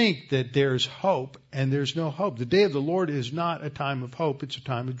you think that there's hope, and there's no hope. The day of the Lord is not a time of hope, it's a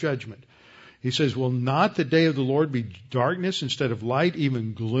time of judgment. He says, will not the day of the Lord be darkness instead of light,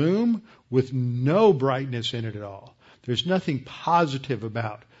 even gloom, with no brightness in it at all? There's nothing positive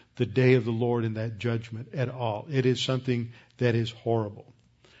about the day of the Lord in that judgment at all. It is something that is horrible.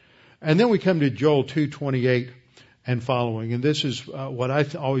 And then we come to Joel 2:28 and following. And this is what I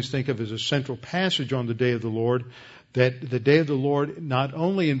always think of as a central passage on the day of the Lord, that the day of the Lord not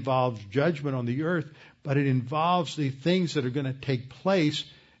only involves judgment on the earth, but it involves the things that are going to take place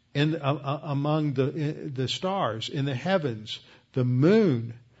in among the stars in the heavens. The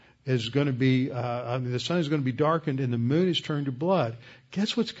moon is going to be, the sun is going to be darkened and the moon is turned to blood.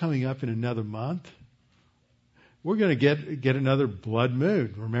 Guess what's coming up in another month? We're going to get another blood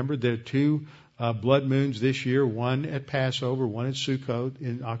moon. Remember, there are two blood moons this year, one at Passover, one at Sukkot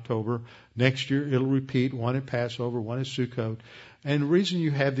in October. Next year it'll repeat, one at Passover, one at Sukkot. And the reason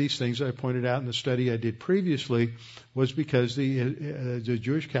you have these things that I pointed out in the study I did previously was because the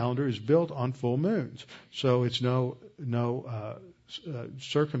Jewish calendar is built on full moons. So it's no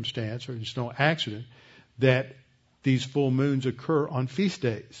circumstance, or it's no accident that these full moons occur on feast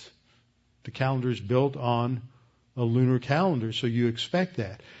days. The calendar is built on a lunar calendar, so you expect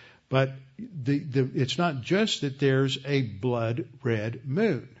that. But it's not just that there's a blood red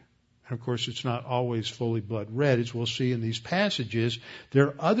moon. And of course, it's not always fully blood red, as we'll see in these passages. There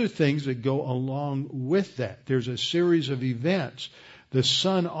are other things that go along with that. There's a series of events. The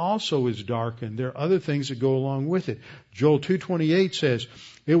sun also is darkened. There are other things that go along with it. Joel 2:28 says,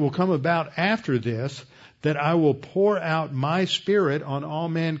 it will come about after this that I will pour out my Spirit on all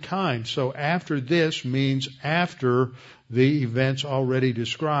mankind. So after this means after the events already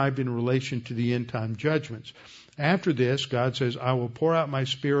described in relation to the end time judgments. After this, God says, I will pour out my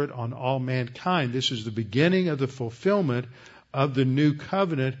Spirit on all mankind. This is the beginning of the fulfillment of the new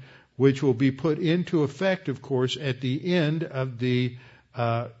covenant, which will be put into effect, of course, at the end of the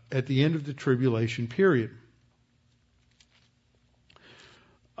tribulation period.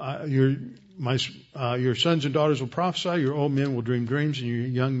 Your sons and daughters will prophesy, your old men will dream dreams, and your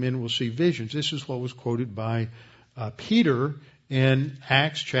young men will see visions. This is what was quoted by Peter in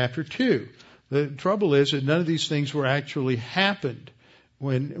Acts chapter 2. The trouble is that none of these things were actually happened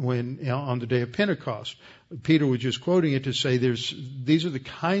when on the day of Pentecost. Peter was just quoting it to say these are the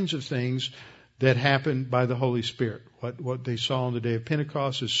kinds of things that happened by the Holy Spirit. What they saw on the day of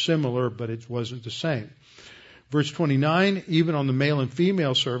Pentecost is similar, but it wasn't the same. Verse 29, even on the male and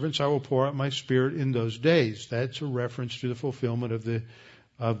female servants I will pour out my Spirit in those days. That's a reference to the fulfillment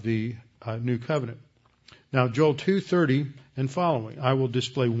of the new covenant. Now, Joel 2:30 and following, I will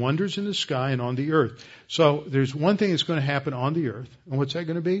display wonders in the sky and on the earth. So there's one thing that's going to happen on the earth. And what's that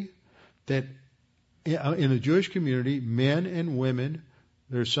going to be? That in the Jewish community, men and women,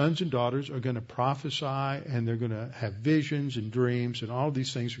 their sons and daughters are going to prophesy, and they're going to have visions and dreams, and all of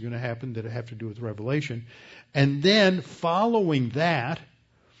these things are going to happen that have to do with Revelation. And then following that,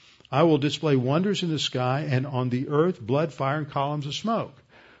 I will display wonders in the sky and on the earth, blood, fire, and columns of smoke.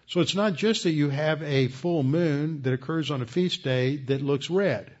 So it's not just that you have a full moon that occurs on a feast day that looks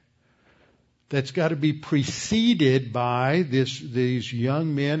red. That's got to be preceded by these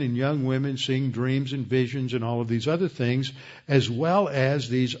young men and young women seeing dreams and visions and all of these other things, as well as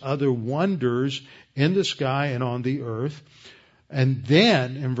these other wonders in the sky and on the earth. And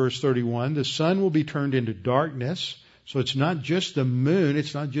then, in verse 31, the sun will be turned into darkness. So it's not just the moon,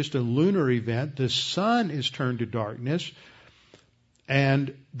 it's not just a lunar event. The sun is turned to darkness,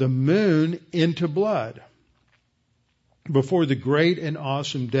 and the moon into blood, before the great and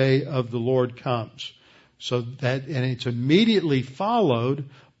awesome day of the Lord comes. And it's immediately followed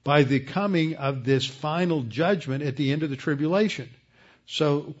by the coming of this final judgment at the end of the tribulation.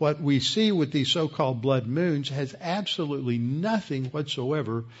 So what we see with these so-called blood moons has absolutely nothing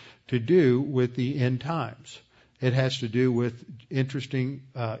whatsoever to do with the end times. It has to do with interesting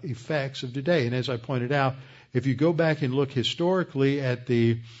effects of today. And as I pointed out, if you go back and look historically at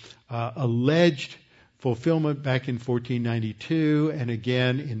the alleged fulfillment back in 1492 and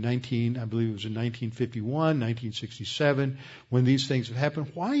again in 1951, 1967, when these things have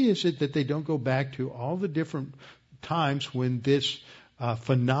happened, why is it that they don't go back to all the different times when this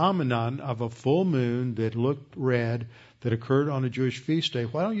phenomenon of a full moon that looked red that occurred on a Jewish feast day?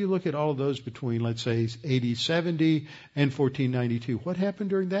 Why don't you look at all of those between, let's say, AD 70 and 1492? What happened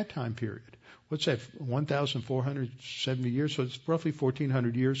during that time period? What's that, 1,470 years? So it's roughly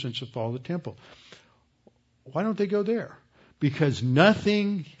 1,400 years since the fall of the temple. Why don't they go there? Because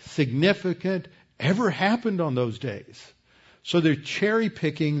nothing significant ever happened on those days. So they're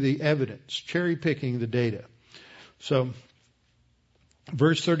cherry-picking the evidence, cherry-picking the data. So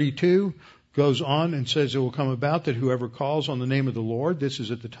Verse 32 goes on and says, it will come about that whoever calls on the name of the Lord, this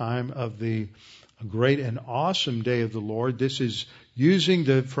is at the time of the great and awesome day of the Lord. This is using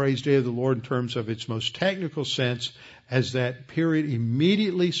the phrase day of the Lord in terms of its most technical sense as that period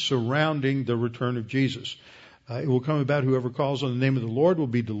immediately surrounding the return of Jesus. It will come about whoever calls on the name of the Lord will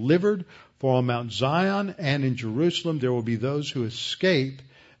be delivered. For on Mount Zion and in Jerusalem there will be those who escape,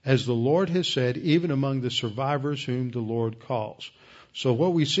 as the Lord has said, even among the survivors whom the Lord calls. So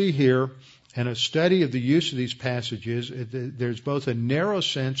what we see here in a study of the use of these passages, there's both a narrow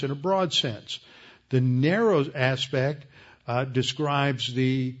sense and a broad sense. The narrow aspect describes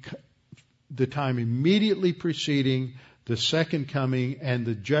the time immediately preceding the second coming and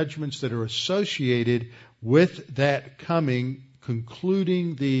the judgments that are associated with that coming,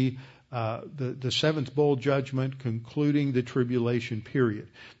 concluding the seventh bowl judgment, concluding the tribulation period.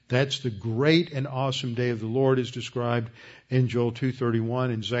 That's the great and awesome day of the Lord as described in Joel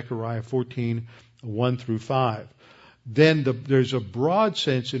 2:31 and Zechariah 14:1-5. Then there's a broad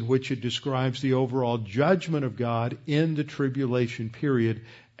sense in which it describes the overall judgment of God in the tribulation period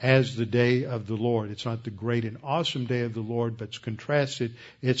as the day of the Lord. It's not the great and awesome day of the Lord, but it's contrasted.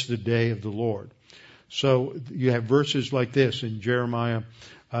 It's the day of the Lord. So you have verses like this in Jeremiah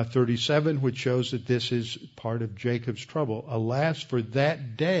 37, which shows that this is part of Jacob's trouble. Alas, for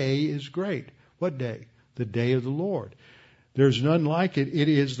that day is great. What day? The day of the Lord. There's none like it. It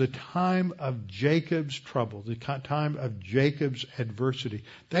is the time of Jacob's trouble, the time of Jacob's adversity.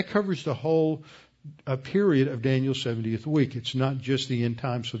 That covers the whole period of Daniel's 70th week. It's not just the end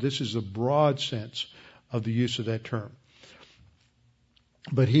time. So this is a broad sense of the use of that term.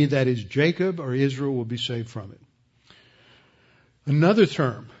 But he that is Jacob or Israel will be saved from it. Another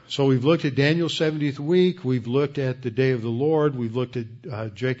term. So we've looked at Daniel's 70th week. We've looked at the day of the Lord. We've looked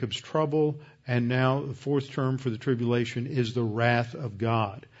at Jacob's trouble. And now the fourth term for the tribulation is the wrath of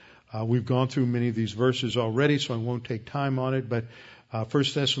God. We've gone through many of these verses already, so I won't take time on it. But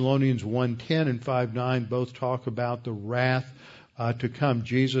 1 Thessalonians 1:10 and 5:9 both talk about the wrath to come.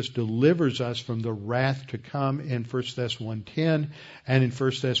 Jesus delivers us from the wrath to come in 1 Thess 1:10, and in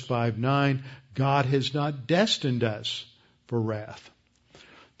 1 Thess 5:9, God has not destined us for wrath.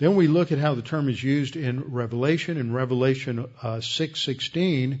 Then we look at how the term is used in Revelation. In Revelation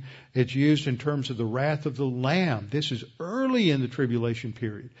 6:16, it's used in terms of the wrath of the Lamb. This is early in the tribulation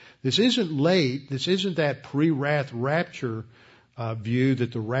period. This isn't late. This isn't that pre-wrath rapture view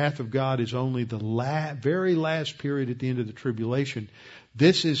that the wrath of God is only the very last period at the end of the tribulation.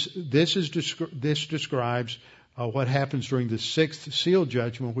 This describes what happens during the sixth seal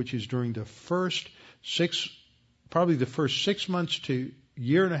judgment, which is during the first 6 months to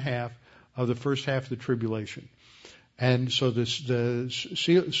year and a half of the first half of the tribulation. And so the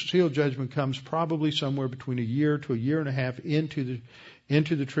seal judgment comes probably somewhere between a year to a year and a half into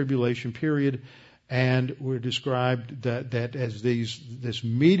the tribulation period. And we're described that as this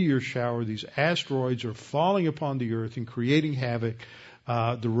meteor shower, these asteroids are falling upon the earth and creating havoc.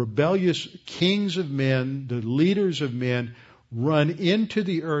 The rebellious kings of men, the leaders of men, run into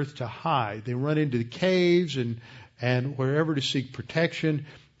the earth to hide. They run into the caves and wherever to seek protection,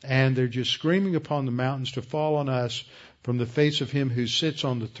 and they're just screaming upon the mountains to fall on us from the face of him who sits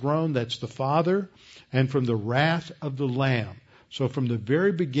on the throne, that's the Father, and from the wrath of the Lamb. So from the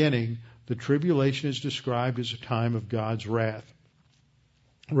very beginning, the tribulation is described as a time of God's wrath.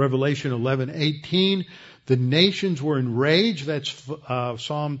 Revelation 11:18, the nations were enraged, that's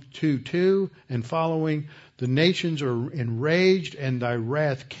Psalm 2:2 and following. The nations are enraged and thy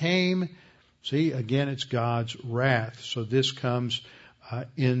wrath came. See, again, it's God's wrath. So this comes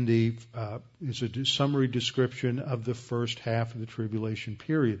is a summary description of the first half of the tribulation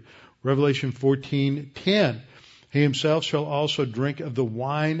period. Revelation 14:10, he himself shall also drink of the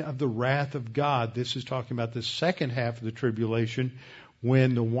wine of the wrath of God. This is talking about the second half of the tribulation,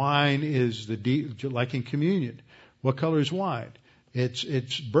 when the wine is like in communion. What color is wine?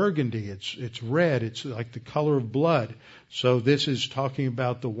 It's burgundy, it's red, it's like the color of blood. So this is talking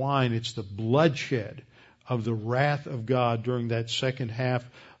about the wine, it's the bloodshed of the wrath of God during that second half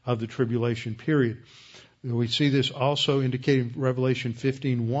of the tribulation period. We see this also indicated in Revelation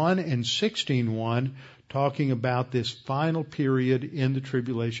 15:1 and 16:1, talking about this final period in the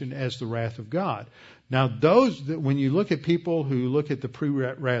tribulation as the wrath of God. Now when you look at people who look at the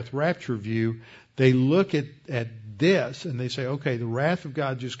pre-wrath rapture view, they look at this and they say, okay, the wrath of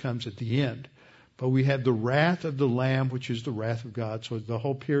God just comes at the end. But we have the wrath of the Lamb, which is the wrath of God. So the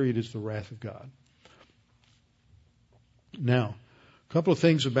whole period is the wrath of God. Now, a couple of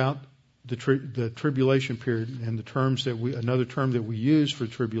things about the tribulation period and another term that we use for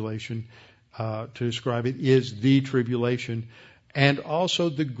tribulation to describe it is the tribulation. and also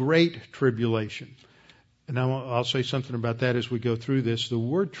the Great Tribulation. And I'll say something about that as we go through this. The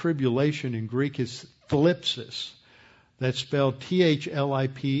word tribulation in Greek is thlipsis. That's spelled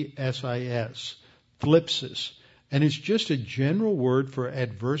Thlipsis. Thlipsis. And it's just a general word for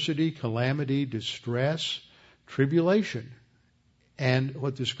adversity, calamity, distress, tribulation. And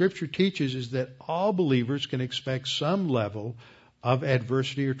what the Scripture teaches is that all believers can expect some level of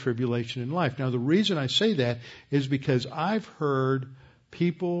adversity or tribulation in life. Now, the reason I say that is because I've heard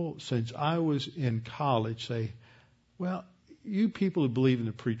people since I was in college say, well, you people who believe in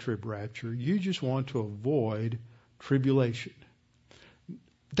the pre-trib rapture, you just want to avoid tribulation.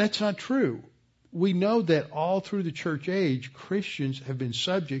 That's not true. We know that all through the church age, Christians have been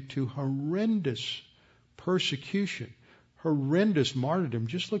subject to horrendous persecution, horrendous martyrdom.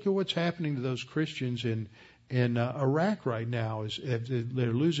 Just look at what's happening to those Christians in Iraq right now. As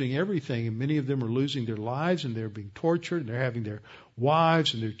they're losing everything, and many of them are losing their lives, and they're being tortured, and they're having their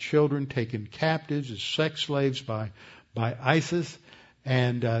wives and their children taken captives as sex slaves by ISIS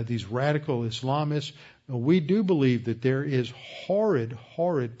and these radical Islamists. We do believe that there is horrid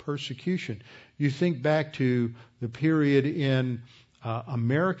persecution. You think back to the period in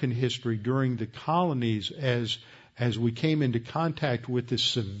American history during the colonies as we came into contact with the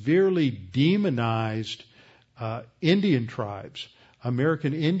severely demonized Indian tribes,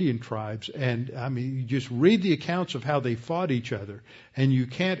 American Indian tribes. And I mean, you just read the accounts of how they fought each other, and you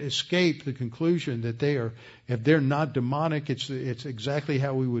can't escape the conclusion that if they're not demonic, it's exactly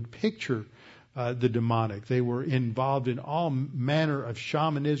how we would picture the demonic. They were involved in all manner of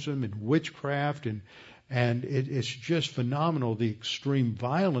shamanism and witchcraft, and it's just phenomenal, the extreme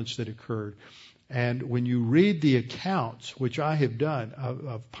violence that occurred. And when you read the accounts, which I have done,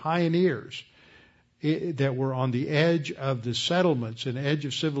 of pioneers that were on the edge of the settlements and edge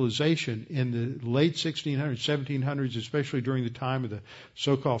of civilization in the late 1600s, 1700s, especially during the time of the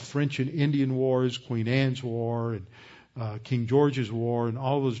so-called French and Indian Wars, Queen Anne's War, and King George's War, and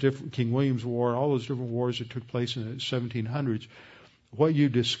all those different, King William's War, all those different wars that took place in the 1700s, what you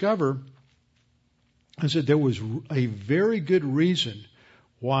discover is that there was a very good reason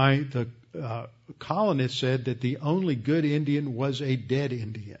why the colonists said that the only good Indian was a dead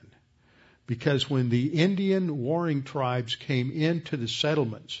Indian. Because when the Indian warring tribes came into the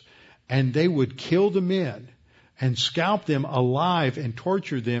settlements, and they would kill the men and scalp them alive and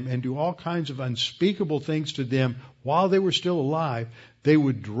torture them and do all kinds of unspeakable things to them while they were still alive, they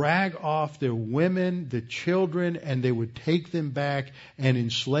would drag off their women, the children, and they would take them back and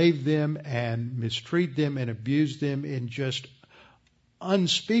enslave them and mistreat them and abuse them in just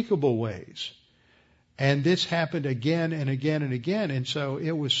unspeakable ways. And this happened again and again and again. And so it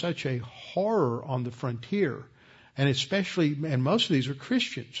was such a horror on the frontier. And most of these are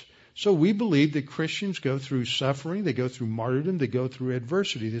Christians. So we believe that Christians go through suffering, they go through martyrdom, they go through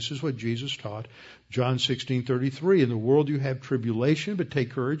adversity. This is what Jesus taught. John 16:33, in the world you have tribulation, but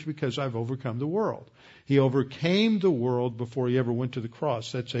take courage because I've overcome the world. He overcame the world before he ever went to the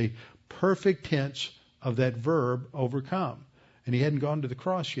cross. That's a perfect tense of that verb, overcome. And he hadn't gone to the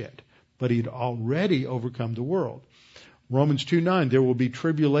cross yet, but he'd already overcome the world. Romans 2:9, there will be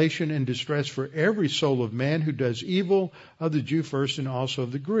tribulation and distress for every soul of man who does evil, of the Jew first and also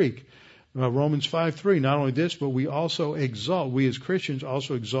of the Greek. Romans 5:3, not only this, but we also exalt, we as Christians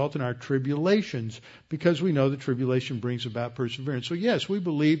also exalt in our tribulations, because we know that tribulation brings about perseverance. So yes, we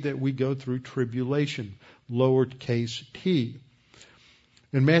believe that we go through tribulation, lowercase t.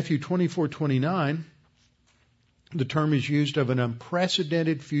 In Matthew 24:29, the term is used of an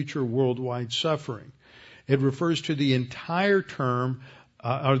unprecedented future worldwide suffering. It refers to the entire term,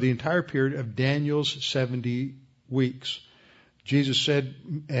 or the entire period of Daniel's 70 weeks. Jesus said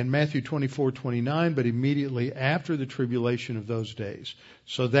in Matthew 24:29, but immediately after the tribulation of those days.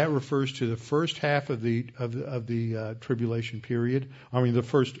 So that refers to the first half of the tribulation period. I mean, the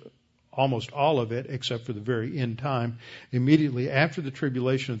first, almost all of it, except for the very end time. Immediately after the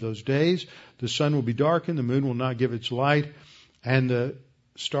tribulation of those days, the sun will be darkened, the moon will not give its light, and the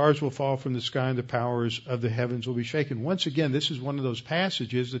stars will fall from the sky, and the powers of the heavens will be shaken. Once again, this is one of those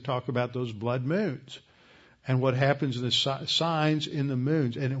passages that talk about those blood moons and what happens in the signs in the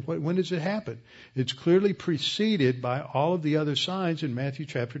moons. And when does it happen? It's clearly preceded by all of the other signs in Matthew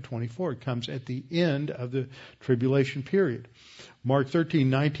chapter 24. It comes at the end of the tribulation period. Mark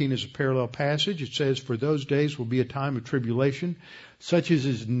 13:19 is a parallel passage. It says, for those days will be a time of tribulation, such as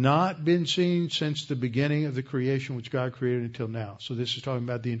has not been seen since the beginning of the creation which God created until now. So this is talking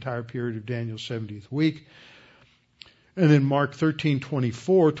about the entire period of Daniel's 70th week. And then Mark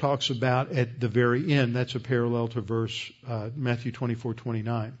 13:24 talks about at the very end. That's a parallel to Matthew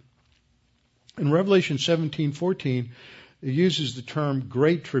 24:29. In Revelation 17:14, it uses the term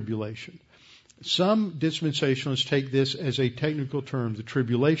Great Tribulation. Some dispensationalists take this as a technical term. The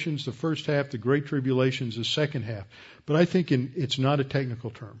tribulation's the first half, the Great Tribulation's the second half. But I think it's not a technical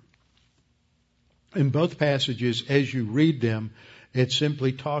term. In both passages, as you read them, it's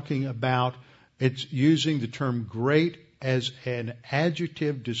simply talking about, it's using the term great as an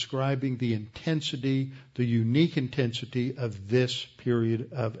adjective describing the intensity, the unique intensity of this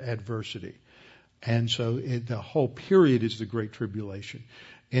period of adversity. And so the whole period is the Great Tribulation.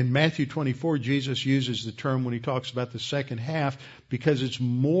 In Matthew 24, Jesus uses the term when he talks about the second half because it's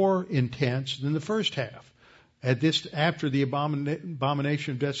more intense than the first half. After the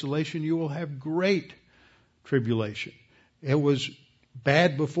abomination of desolation, you will have great tribulation. It was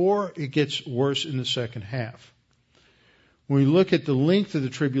bad before, it gets worse in the second half. When we look at the length of the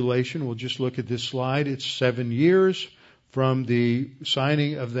tribulation, we'll just look at this slide. It's 7 years from the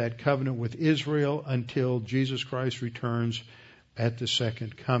signing of that covenant with Israel until Jesus Christ returns at the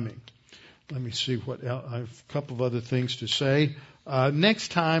second coming. Let me see what else. I have a couple of other things to say.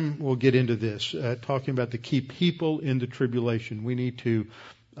 Next time we'll get into this, talking about the key people in the tribulation. We need to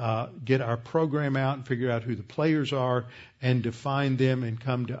get our program out and figure out who the players are and define them and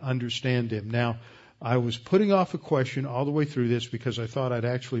come to understand them. Now, I was putting off a question all the way through this because I thought I'd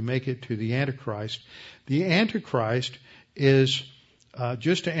actually make it to the Antichrist. The Antichrist is,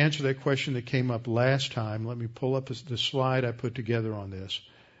 just to answer that question that came up last time, let me pull up the slide I put together on this.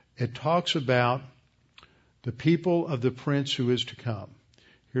 It talks about the people of the prince who is to come.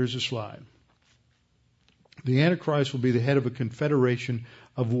 Here's a slide. The Antichrist will be the head of a confederation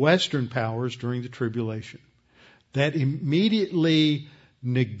of Western powers during the tribulation. That immediately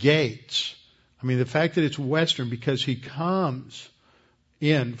negates, the fact that it's Western, because he comes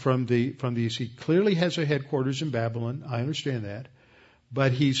in from the East. He clearly has a headquarters in Babylon. I understand that.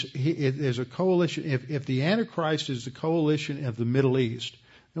 But there's a coalition. If the Antichrist is the coalition of the Middle East,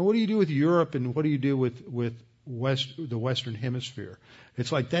 then what do you do with Europe and what do you do with the Western Hemisphere?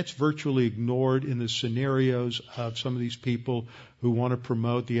 It's like that's virtually ignored in the scenarios of some of these people who want to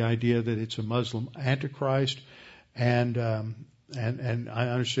promote the idea that it's a Muslim Antichrist, and I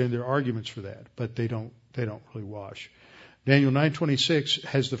understand their arguments for that, but they don't really wash. Daniel 9:26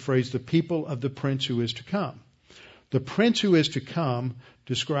 has the phrase, the people of the prince who is to come. The prince who is to come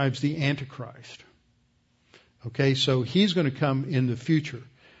describes the Antichrist. Okay, so he's going to come in the future.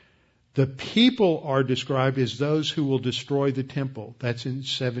 The people are described as those who will destroy the temple. That's in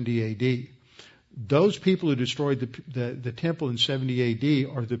 70 AD. Those people who destroyed the temple in 70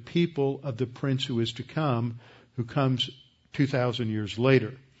 AD are the people of the prince who is to come, who comes 2,000 years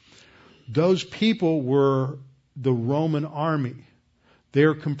later. Those people were the Roman army.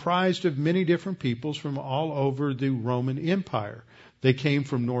 They're comprised of many different peoples from all over the Roman Empire. They came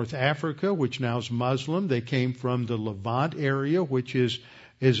from North Africa, which now is Muslim. They came from the Levant area, which is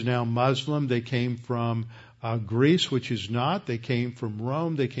now Muslim. They came from Greece, which is not. They came from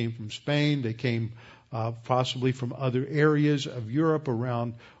Rome. They came from Spain. They came possibly from other areas of Europe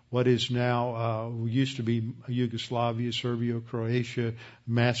around what is now, used to be Yugoslavia, Serbia, Croatia,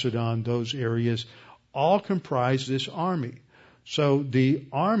 Macedon, those areas, all comprise this army. So the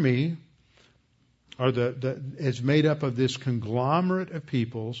army is made up of this conglomerate of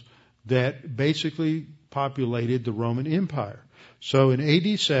peoples that basically populated the Roman Empire. So in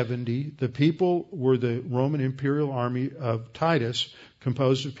AD 70, the people were the Roman Imperial Army of Titus,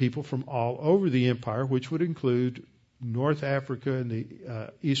 composed of people from all over the empire, which would include North Africa and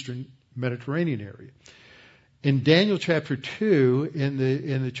the Eastern Mediterranean area. In Daniel chapter 2, in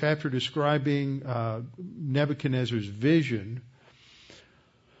the chapter describing Nebuchadnezzar's vision,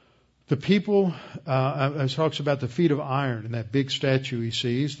 the people, it talks about the feet of iron and that big statue he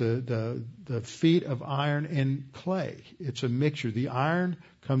sees, the feet of iron and clay. It's a mixture. The iron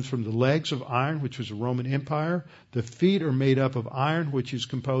comes from the legs of iron, which was the Roman Empire. The feet are made up of iron, which is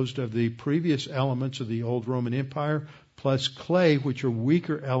composed of the previous elements of the old Roman Empire, plus clay, which are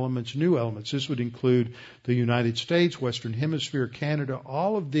weaker elements, new elements. This would include the United States, Western Hemisphere, Canada.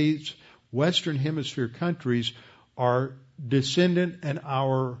 All of these Western Hemisphere countries are descendant, and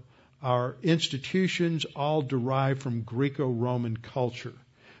our institutions all derive from Greco-Roman culture.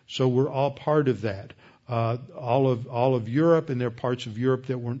 So we're all part of that. All of Europe, and there are parts of Europe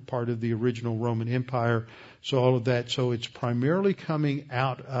that weren't part of the original Roman Empire. So all of that. So it's primarily coming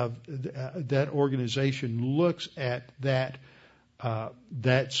out of that organization looks at that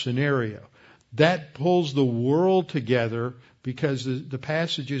scenario. That pulls the world together because the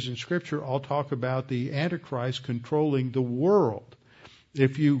passages in Scripture all talk about the Antichrist controlling the world.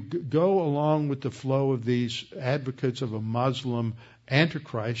 If you go along with the flow of these advocates of a Muslim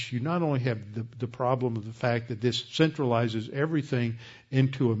Antichrist, you not only have the problem of the fact that this centralizes everything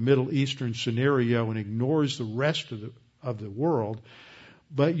into a Middle Eastern scenario and ignores the rest of the world,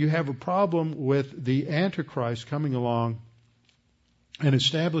 but you have a problem with the Antichrist coming along and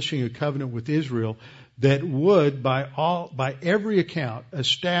establishing a covenant with Israel that would, by every account,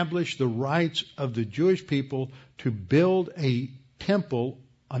 establish the rights of the Jewish people to build a temple,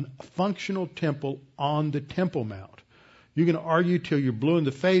 a functional temple on the Temple Mount. You can argue till you're blue in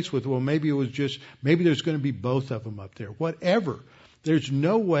the face with, well, maybe there's going to be both of them up there. Whatever. There's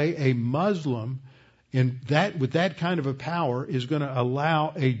no way a Muslim with that kind of a power is going to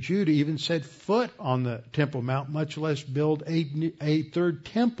allow a Jew to even set foot on the Temple Mount, much less build a third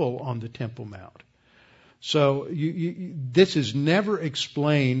temple on the Temple Mount. So this is never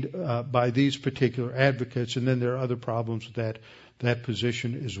explained by these particular advocates, and then there are other problems with that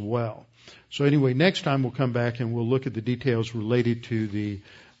position as well. So anyway, next time we'll come back and we'll look at the details related to the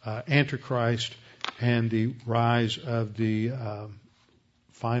Antichrist and the rise of the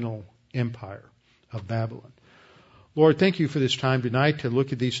final empire of Babylon. Lord, thank you for this time tonight to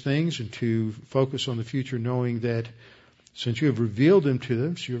look at these things and to focus on the future, knowing that since you have revealed them to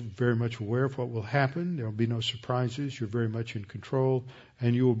them, so you're very much aware of what will happen. There will be no surprises. You're very much in control,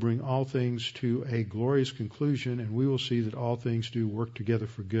 and you will bring all things to a glorious conclusion, and we will see that all things do work together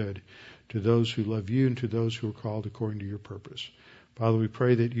for good to those who love you and to those who are called according to your purpose. Father, we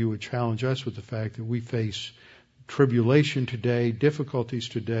pray that you would challenge us with the fact that we face tribulation today, difficulties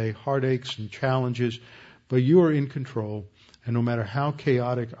today, heartaches and challenges, but you are in control. And no matter how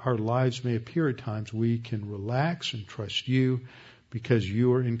chaotic our lives may appear at times, we can relax and trust you because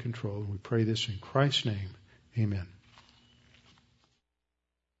you are in control. And we pray this in Christ's name. Amen.